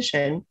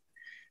repetition,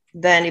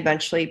 then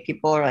eventually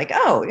people are like,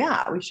 oh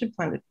yeah, we should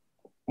plant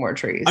more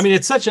trees. I mean,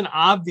 it's such an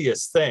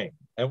obvious thing.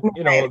 And,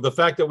 the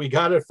fact that we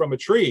got it from a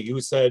tree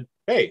who said,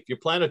 hey, if you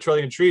plant 1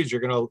 trillion trees,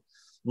 you're going to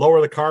lower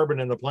the carbon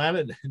in the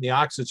planet and the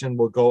oxygen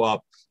will go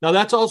up. Now,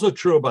 that's also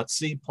true about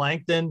sea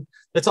plankton.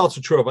 That's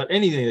also true about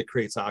anything that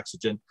creates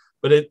oxygen.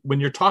 But when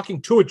you're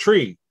talking to a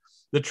tree,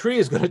 the tree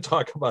is going to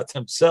talk about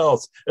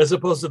themselves as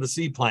opposed to the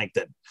sea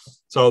plankton.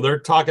 So they're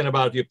talking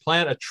about if you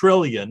plant 1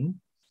 trillion,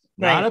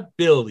 not 1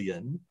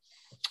 billion.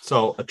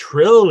 So 1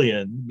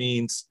 trillion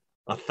means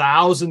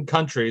 1,000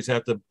 countries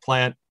have to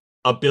plant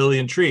 1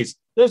 billion trees.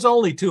 There's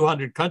only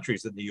 200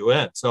 countries in the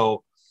UN.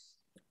 So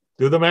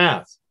do the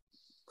math.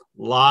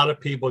 A lot of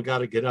people got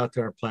to get out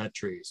there and plant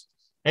trees.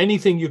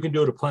 Anything you can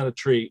do to plant a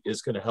tree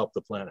is going to help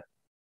the planet.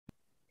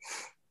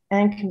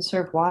 And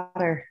conserve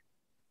water.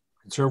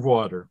 Conserve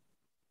water.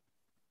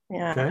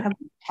 Yeah. Okay. Have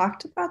we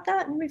talked about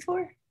that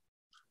before?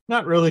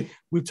 Not really.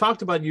 We've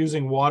talked about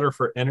using water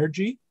for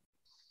energy.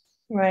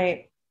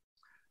 Right.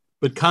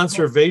 But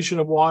conservation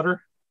of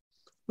water.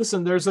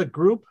 Listen, there's a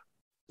group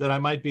that I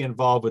might be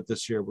involved with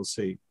this year. We'll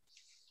see.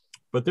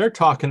 But they're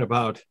talking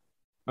about,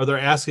 or they're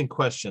asking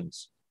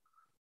questions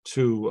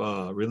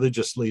to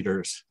religious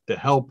leaders to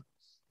help.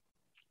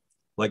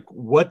 Like,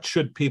 what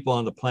should people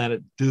on the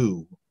planet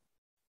do?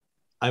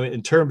 I mean,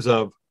 in terms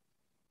of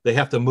they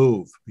have to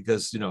move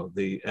because,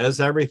 as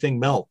everything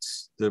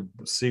melts, the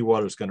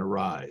seawater is going to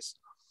rise.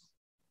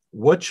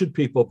 What should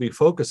people be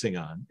focusing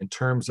on in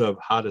terms of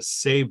how to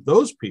save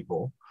those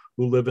people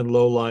who live in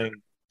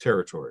low-lying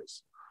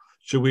territories?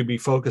 Should we be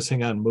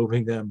focusing on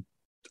moving them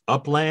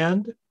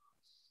upland?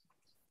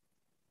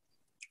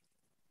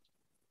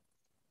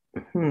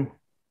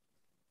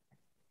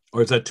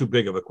 Or is that too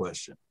big of a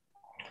question?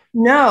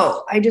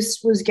 No, I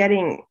just was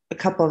getting a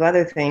couple of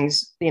other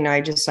things.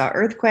 I just saw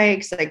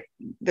earthquakes. Like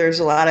there's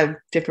a lot of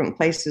different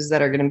places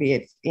that are going to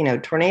be,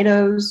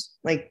 tornadoes.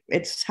 Like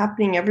it's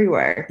happening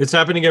everywhere. It's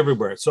happening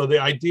everywhere. So the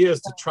idea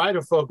is to try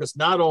to focus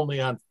not only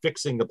on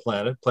fixing the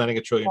planet, planting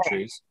a trillion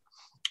trees,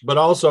 but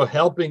also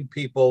helping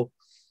people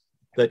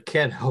that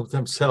can't help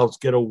themselves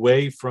get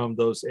away from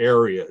those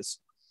areas.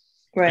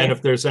 Right. And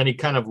if there's any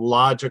kind of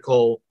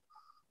logical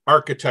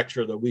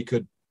architecture that we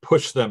could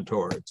push them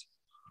towards.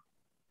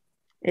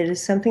 It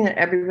is something that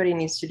everybody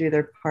needs to do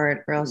their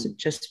part, or else it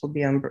just will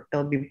be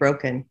it'll be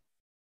broken.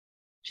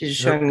 She's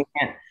showing me.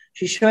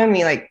 She's showing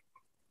me like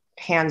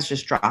hands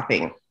just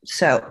dropping.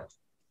 So,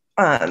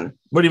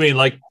 what do you mean,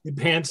 like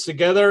hands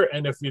together,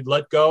 and if you'd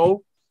let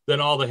go,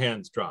 then all the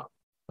hands drop,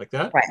 like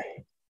that?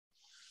 Right.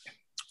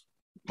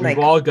 We've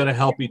all got to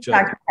help each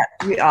other.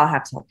 We all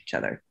have to help each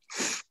other.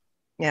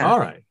 Yeah. All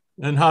right.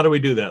 And how do we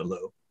do that,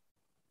 Lou?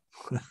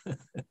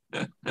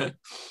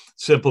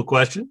 Simple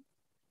question.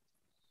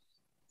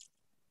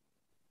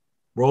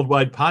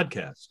 Worldwide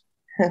podcast.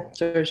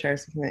 So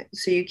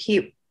you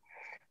keep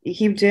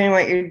doing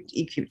what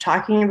you keep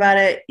talking about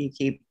it, you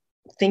keep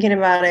thinking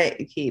about it,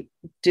 you keep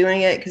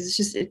doing it,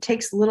 because it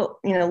takes little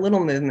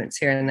movements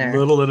here and there,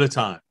 little at a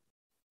time.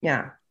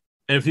 Yeah.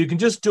 And if you can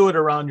just do it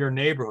around your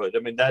neighborhood, I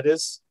mean, it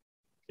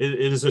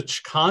is a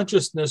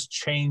consciousness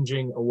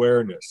changing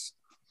awareness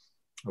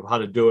of how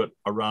to do it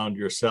around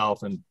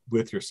yourself and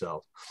with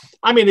yourself.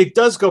 I mean, it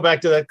does go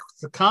back to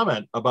the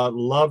comment about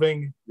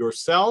loving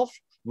yourself,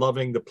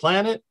 loving the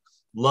planet,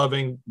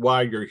 loving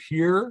why you're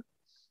here,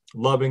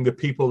 loving the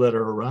people that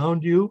are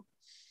around you,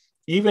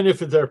 even if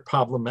they're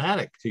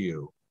problematic to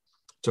you,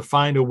 to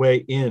find a way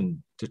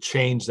in to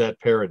change that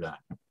paradigm.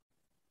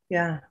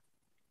 Yeah.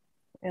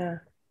 Yeah.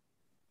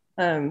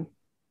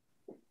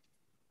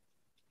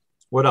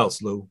 What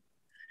else, Lou?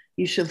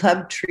 You should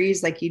love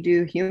trees like you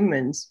do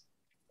humans.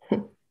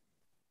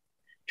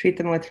 Treat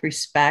them with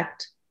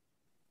respect.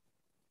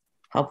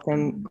 Help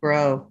them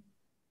grow.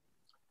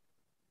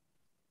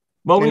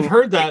 Well, we've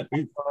heard that.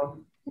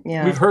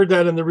 Yeah. We've heard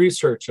that in the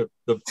research of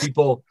the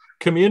people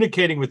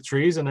communicating with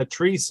trees, and a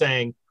tree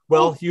saying,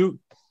 well, you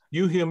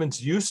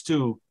humans used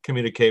to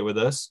communicate with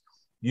us.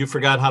 You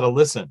forgot how to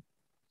listen.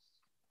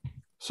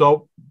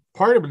 So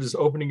part of it is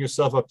opening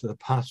yourself up to the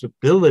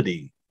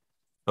possibility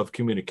of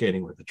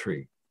communicating with the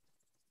tree.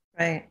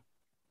 Right.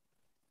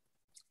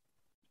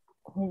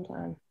 Hold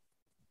on.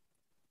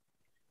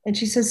 And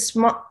she says,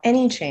 small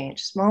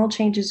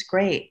change is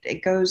great.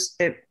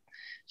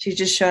 She's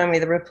just showing me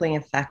the rippling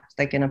effect,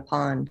 like in a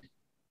pond.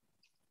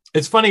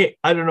 It's funny.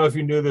 I don't know if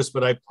you knew this,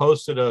 but I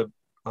posted a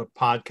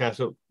podcast.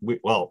 It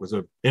was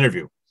an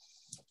interview,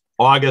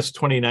 August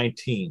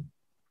 2019,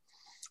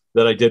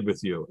 that I did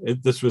with you.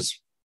 This was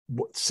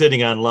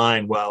sitting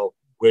online while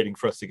waiting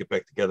for us to get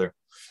back together.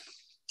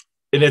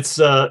 And it's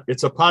a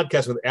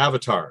podcast with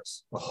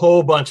avatars. A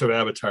whole bunch of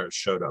avatars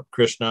showed up,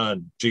 Krishna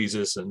and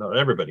Jesus and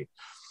everybody.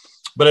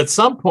 But at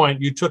some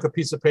point, you took a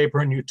piece of paper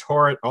and you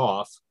tore it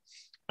off.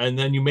 And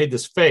then you made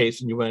this face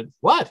and you went,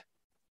 what?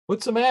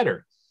 What's the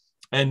matter?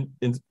 And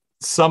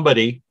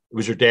somebody, it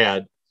was your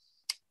dad,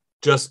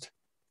 just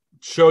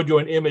showed you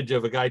an image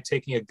of a guy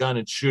taking a gun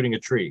and shooting a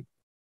tree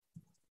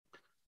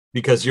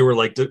because you were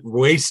like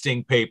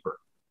wasting paper.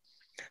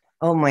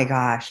 Oh my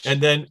gosh.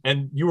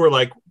 And you were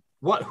like,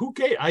 what?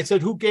 I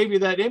said, who gave you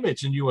that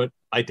image? And you went,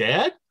 my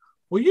dad?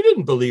 Well, you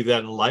didn't believe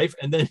that in life.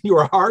 And then you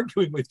were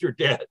arguing with your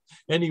dad.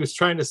 And he was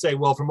trying to say,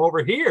 well, from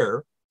over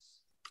here,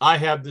 I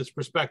have this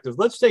perspective.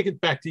 Let's take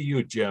it back to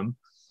you, Jim.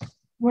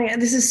 Well,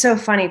 this is so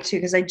funny, too,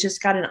 because I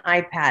just got an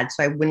iPad,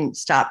 so I wouldn't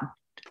stop.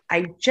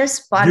 I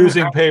just bought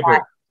using paper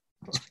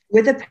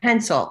with a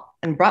pencil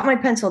and brought my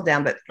pencil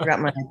down, but forgot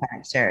my iPad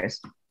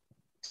upstairs.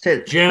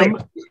 Jim,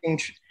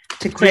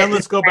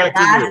 let's go back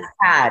to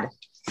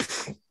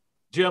you.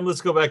 Jim,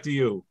 let's go back to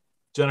you.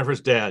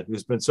 Jennifer's dad,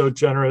 who's been so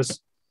generous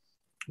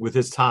with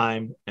his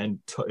time and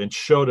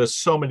showed us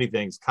so many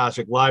things,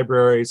 Akashic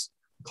libraries,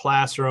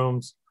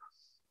 classrooms.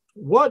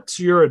 What's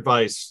your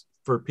advice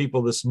for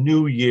people this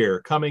new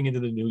year, coming into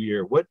the new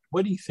year? What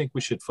do you think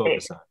we should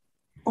focus on?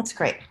 That's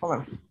great. Hold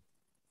on.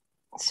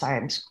 Sorry,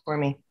 I'm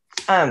squirmy.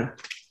 Hey,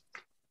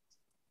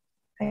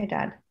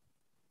 Dad.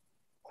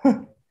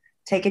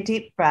 Take a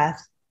deep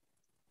breath.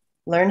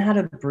 Learn how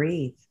to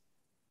breathe.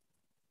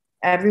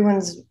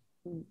 Everyone's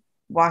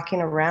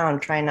walking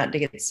around trying not to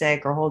get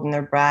sick or holding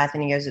their breath,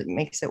 and he goes, it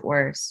makes it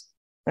worse.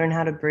 Learn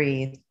how to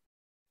breathe.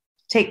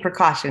 Take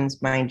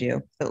precautions, mind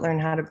you, but learn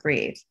how to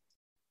breathe.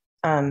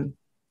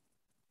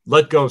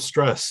 Let go of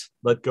stress.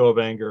 Let go of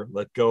anger.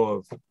 Let go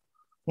of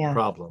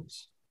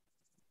problems.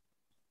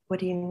 What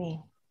do you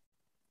mean?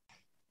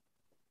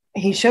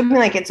 He showed me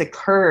like it's a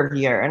curve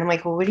year. And I'm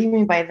like, well, what do you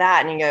mean by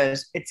that? And he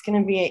goes, it's going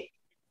to be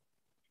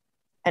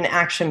an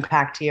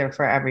action-packed year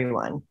for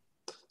everyone.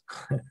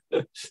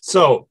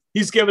 So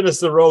he's given us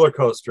the roller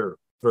coaster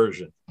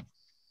version.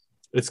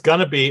 It's going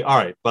to be, all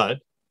right, but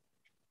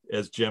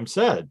as Jim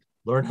said,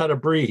 learn how to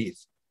breathe.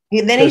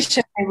 Then he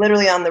showed me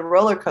literally on the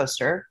roller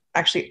coaster,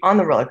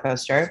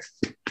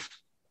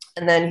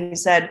 And then he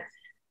said,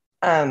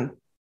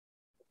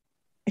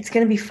 it's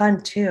going to be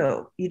fun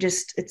too.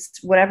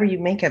 It's whatever you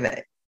make of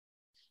it.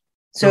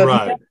 So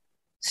if you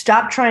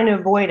stop trying to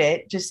avoid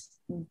it, just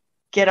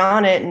get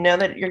on it and know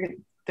that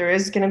there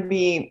is going to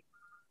be,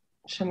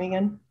 show me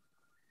again.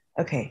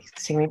 Okay.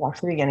 Take me back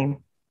to the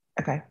beginning.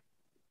 Okay.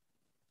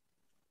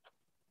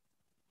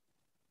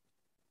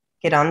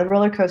 Get on the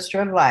roller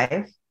coaster of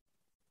life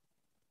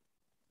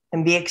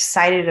and be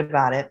excited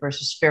about it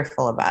versus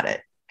fearful about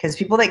it. Because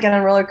people that get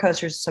on roller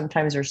coasters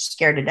sometimes are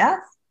scared to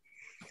death,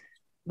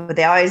 but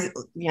they always,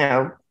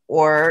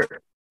 or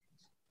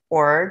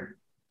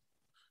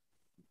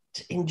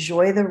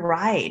enjoy the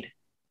ride.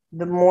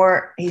 The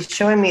more he's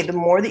showing me, the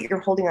more that you're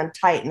holding on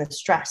tight and the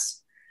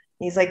stress.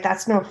 He's like,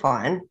 that's no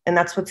fun. And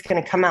that's what's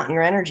going to come out in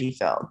your energy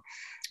field.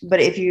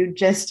 But if you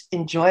just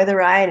enjoy the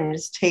ride and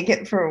just take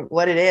it for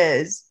what it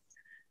is,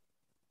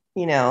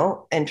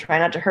 and try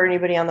not to hurt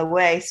anybody on the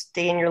way,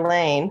 stay in your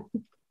lane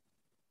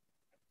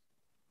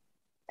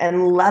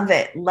and love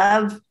it.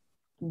 Love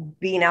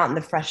being out in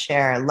the fresh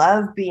air.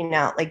 Love being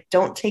out. Like,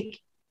 do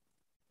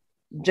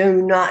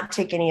not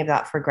take any of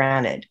that for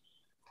granted.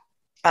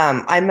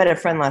 I met a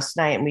friend last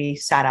night and we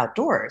sat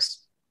outdoors.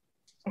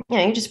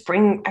 You just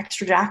bring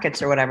extra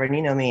jackets or whatever. And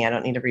you know me, I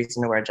don't need a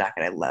reason to wear a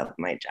jacket. I love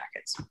my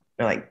jackets.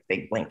 They're like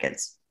big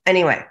blankets.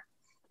 Anyway.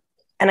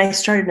 And I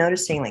started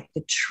noticing like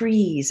the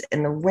trees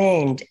and the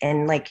wind.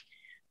 And like,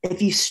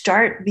 if you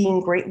start being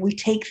great, we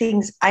take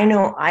things,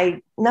 not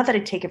that I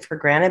take it for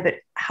granted, but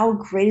how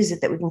great is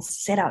it that we can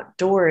sit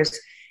outdoors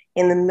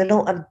in the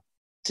middle of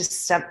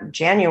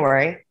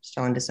January,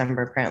 still in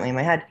December, apparently in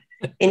my head,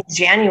 in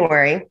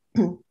January,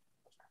 and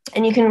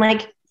you can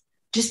like,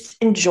 just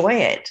enjoy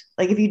it.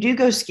 Like if you do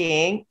go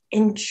skiing,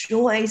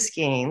 enjoy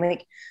skiing.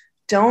 Like,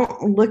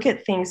 don't look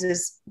at things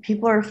as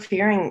people are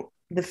fearing.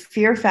 The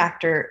fear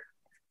factor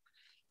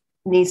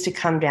needs to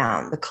come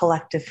down. The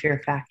collective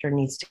fear factor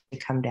needs to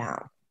come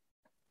down.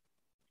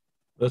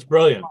 That's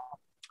brilliant.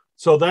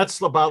 So that's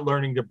about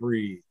learning to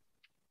breathe.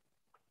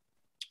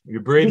 You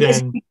breathe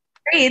in,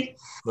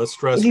 let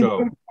stress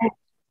go.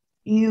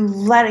 You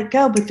let it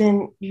go, but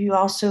then you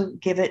also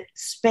give it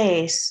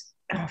space.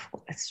 Oh,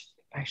 that's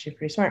actually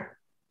pretty smart.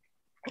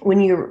 When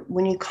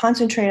you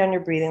concentrate on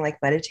your breathing, like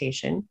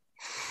meditation,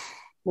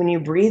 when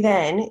you breathe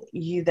in,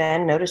 you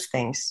then notice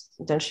things.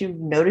 Don't you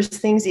notice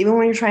things? Even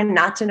when you're trying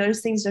not to notice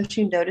things, don't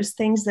you notice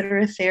things that are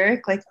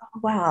etheric? Like, oh,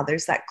 wow,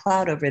 there's that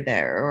cloud over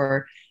there.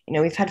 Or,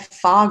 we've had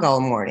fog all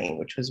morning,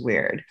 which was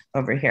weird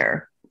over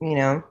here,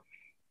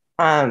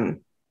 Okay.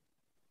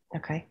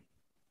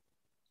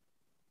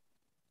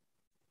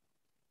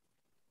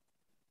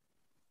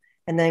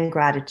 And then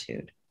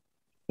gratitude.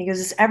 He goes,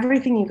 it's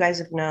everything you guys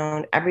have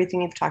known,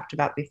 everything you've talked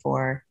about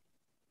before.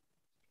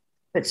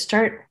 But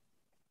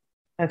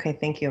okay,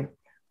 thank you.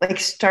 Like,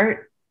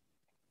 start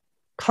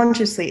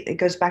consciously. It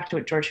goes back to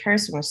what George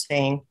Harrison was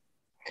saying.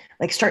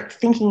 Like, start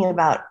thinking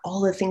about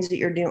all the things that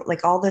you're doing,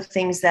 like all the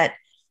things that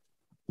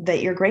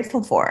you're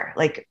grateful for.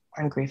 Like,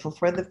 I'm grateful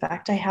for the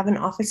fact I have an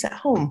office at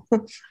home.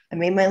 I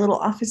made my little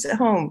office at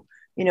home.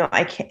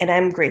 And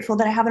I'm grateful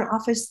that I have an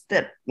office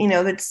that,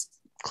 that's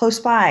close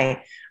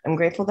by. I'm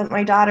grateful that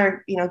my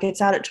daughter,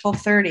 gets out at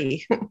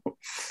 12:30.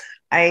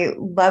 I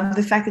love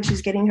the fact that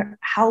she's getting her.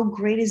 How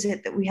great is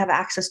it that we have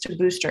access to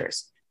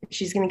boosters?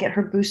 She's going to get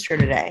her booster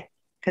today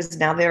because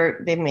now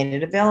they've made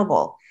it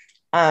available.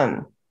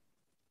 I'm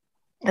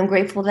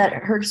grateful that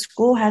her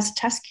school has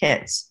test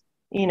kits.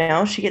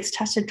 She gets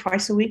tested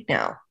twice a week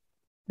now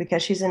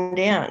because she's in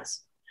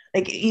dance.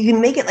 Like, you can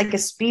make it like a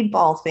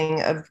speedball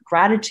thing of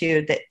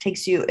gratitude that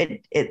takes you,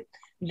 it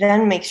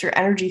then makes your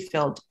energy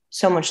field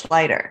so much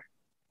lighter,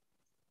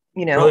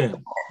 Brilliant.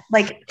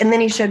 Like, and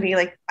then he showed me,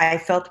 like, I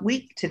felt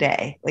weak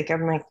today. Like,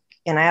 I'm like,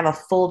 and I have a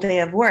full day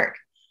of work,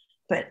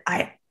 but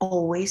I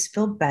always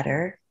feel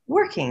better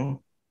working.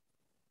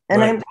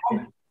 And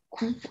right.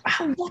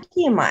 how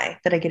lucky am I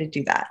that I get to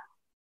do that?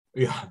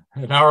 Yeah.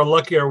 And how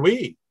lucky are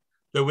we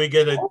that we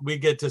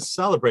get to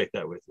celebrate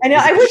that with you? I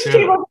know. I wish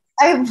people,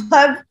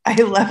 I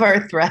love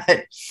our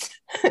thread.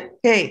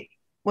 Hey,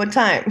 what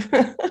time?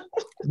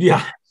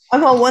 Yeah.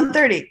 I'm on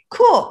 1:30.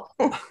 Cool.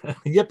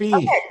 Yippee.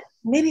 Okay.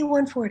 Maybe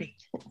 1:40.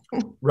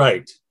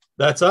 Right.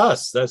 That's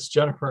us. That's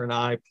Jennifer and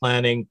I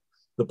planning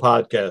the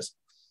podcast.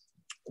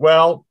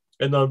 Well,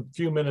 in the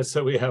few minutes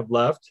that we have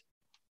left.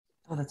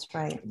 Oh, that's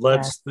right.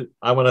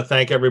 I want to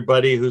thank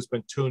everybody who's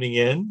been tuning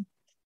in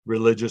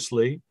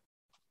religiously.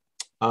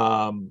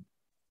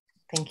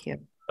 Thank you.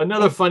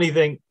 Another funny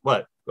thing.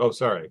 What? Oh,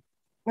 sorry.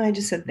 No, I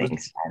just said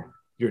thanks.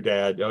 Your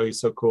dad. Oh, he's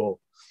so cool.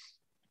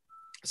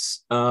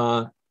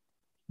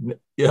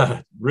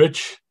 Yeah.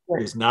 Rich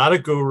is not a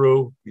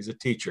guru. He's a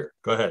teacher.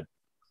 Go ahead.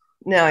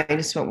 No, I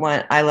just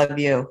want I love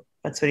you.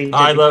 That's what he did.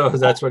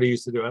 That's what he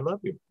used to do. I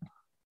love you.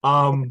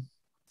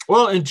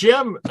 Well, and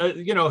Jim,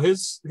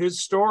 his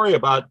story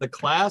about the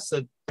class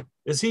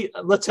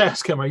let's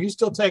ask him, are you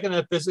still taking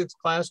that physics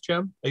class,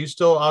 Jim? Are you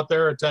still out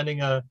there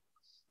attending a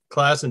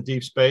class in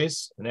deep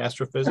space and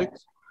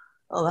astrophysics?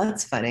 Oh,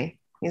 that's funny.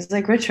 He's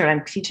like, Richard,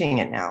 I'm teaching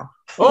it now.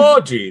 Oh,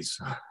 geez.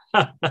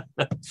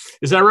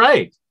 Is that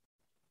right?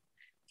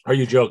 Are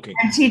you joking?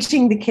 I'm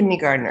teaching the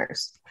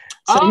kindergartners.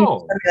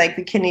 So like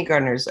the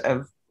kindergartners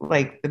of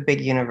like the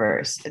big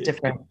universe, a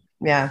different,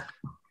 yeah.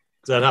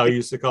 Is that how you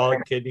used to call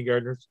it,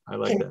 kindergartners? I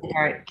like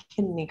that.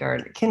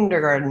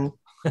 Kindergarten.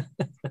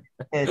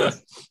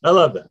 I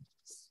love that.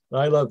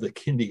 I love the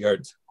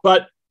kindergartens.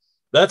 But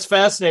that's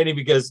fascinating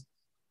because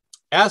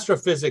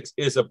astrophysics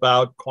is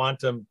about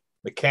quantum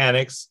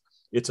mechanics.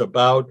 It's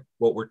about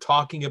what we're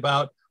talking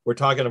about. We're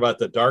talking about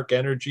the dark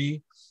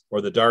energy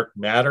or the dark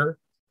matter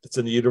that's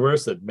in the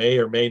universe that may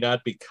or may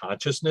not be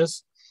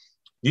consciousness.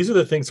 These are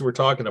the things that we're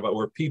talking about,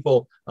 where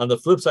people on the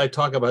flip side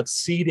talk about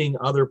seeding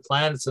other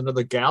planets and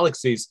other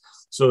galaxies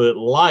so that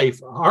life,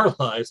 our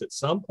lives, at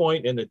some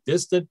point in the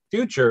distant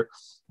future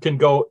can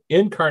go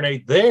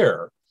incarnate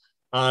there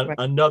on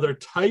another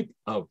type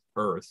of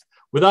Earth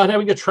without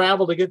having to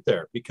travel to get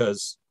there,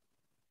 because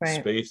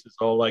space is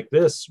all like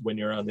this when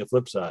you're on the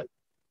flip side.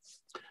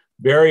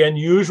 Very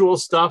unusual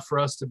stuff for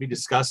us to be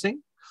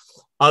discussing,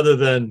 other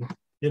than,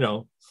 you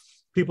know,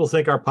 people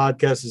think our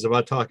podcast is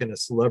about talking to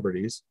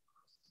celebrities.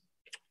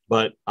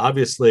 But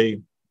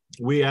obviously,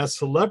 we ask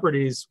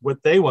celebrities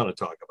what they want to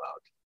talk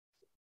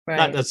about,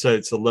 not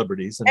necessarily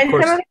celebrities. And of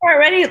course, some of them aren't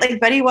ready. Like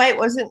Betty White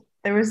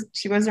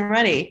she wasn't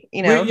ready.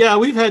 You know.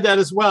 We've had that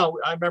as well.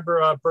 I remember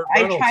Burt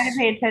Reynolds.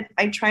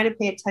 I try to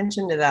pay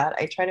attention to that.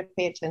 I try to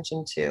pay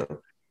attention to,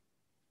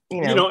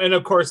 and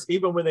of course,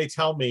 even when they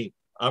tell me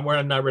I'm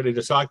not ready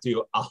to talk to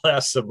you, I'll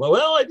ask them,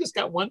 well, I just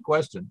got one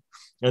question,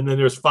 and then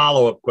there's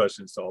follow-up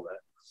questions to all that.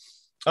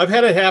 I've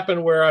had it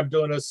happen where I'm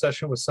doing a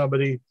session with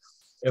somebody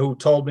who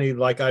told me,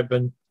 like, I've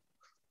been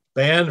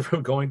banned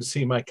from going to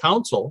see my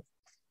counsel.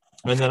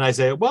 And then I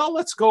say, well,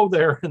 let's go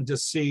there and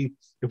just see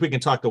if we can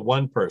talk to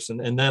one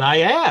person. And then I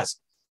ask,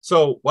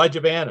 so why'd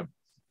you ban him?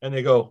 And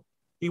they go,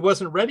 he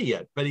wasn't ready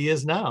yet, but he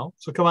is now.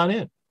 So come on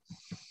in.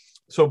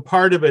 So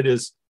part of it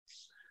is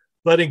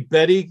letting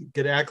Betty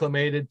get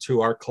acclimated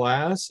to our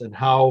class and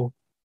how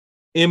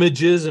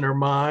images in her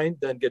mind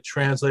then get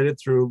translated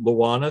through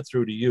Luana,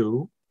 through to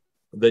you,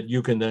 that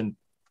you can then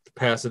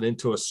pass it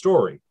into a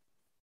story.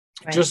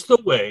 Right. Just the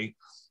way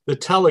the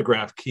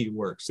telegraph key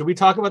works. Did we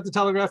talk about the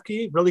telegraph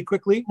key really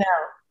quickly? No.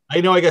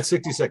 I know I got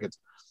 60 seconds.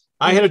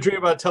 I had a dream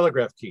about a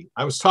telegraph key.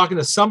 I was talking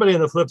to somebody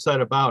on the flip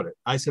side about it.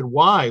 I said,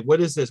 why?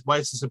 What is this? Why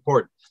is this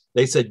important?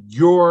 They said,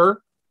 you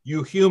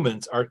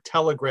humans are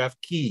telegraph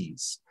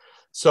keys.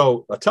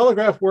 So a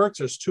telegraph works,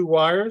 there's two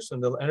wires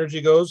and the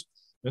energy goes,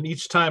 and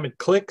each time it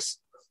clicks,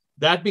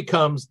 that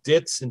becomes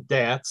dits and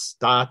dats,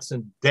 dots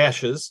and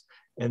dashes,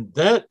 and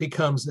that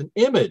becomes an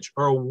image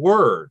or a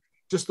word.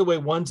 Just the way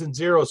ones and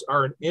zeros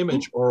are an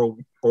image or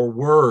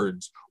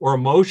words or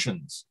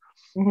emotions.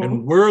 Mm-hmm.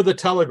 And we're the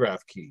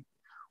telegraph key.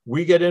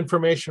 We get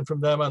information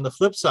from them on the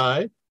flip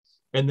side.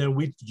 And then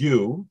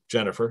you,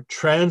 Jennifer,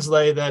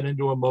 translate that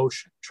into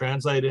emotion,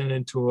 translate it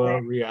into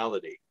a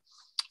reality.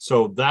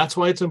 So that's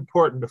why it's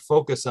important to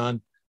focus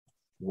on,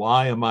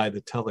 why am I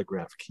the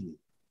telegraph key?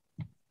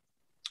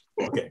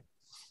 Okay,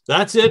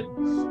 that's it.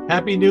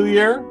 Happy New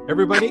Year,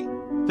 everybody.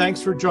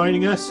 Thanks for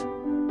joining us.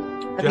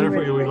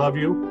 Jennifer, we love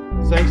you.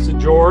 Thanks to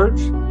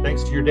George.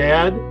 Thanks to your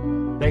dad.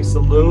 Thanks to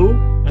Lou.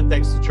 And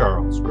thanks to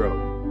Charles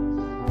Grove.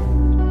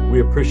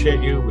 We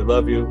appreciate you. We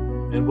love you.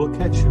 And we'll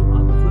catch you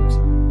on the flip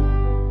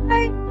side.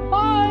 Bye.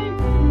 Bye.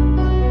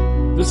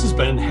 This has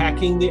been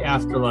Hacking the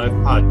Afterlife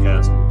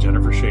podcast with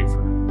Jennifer Shaffer.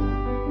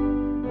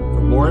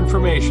 For more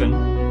information,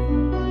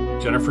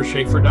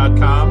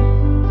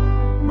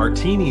 jennifershaffer.com,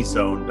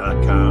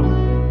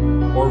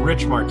 martinizone.com, or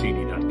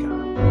richmartini.com.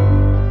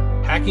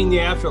 Hacking the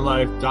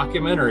Afterlife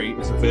documentary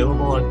is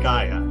available on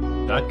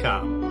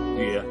Gaia.com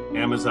via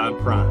Amazon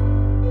Prime.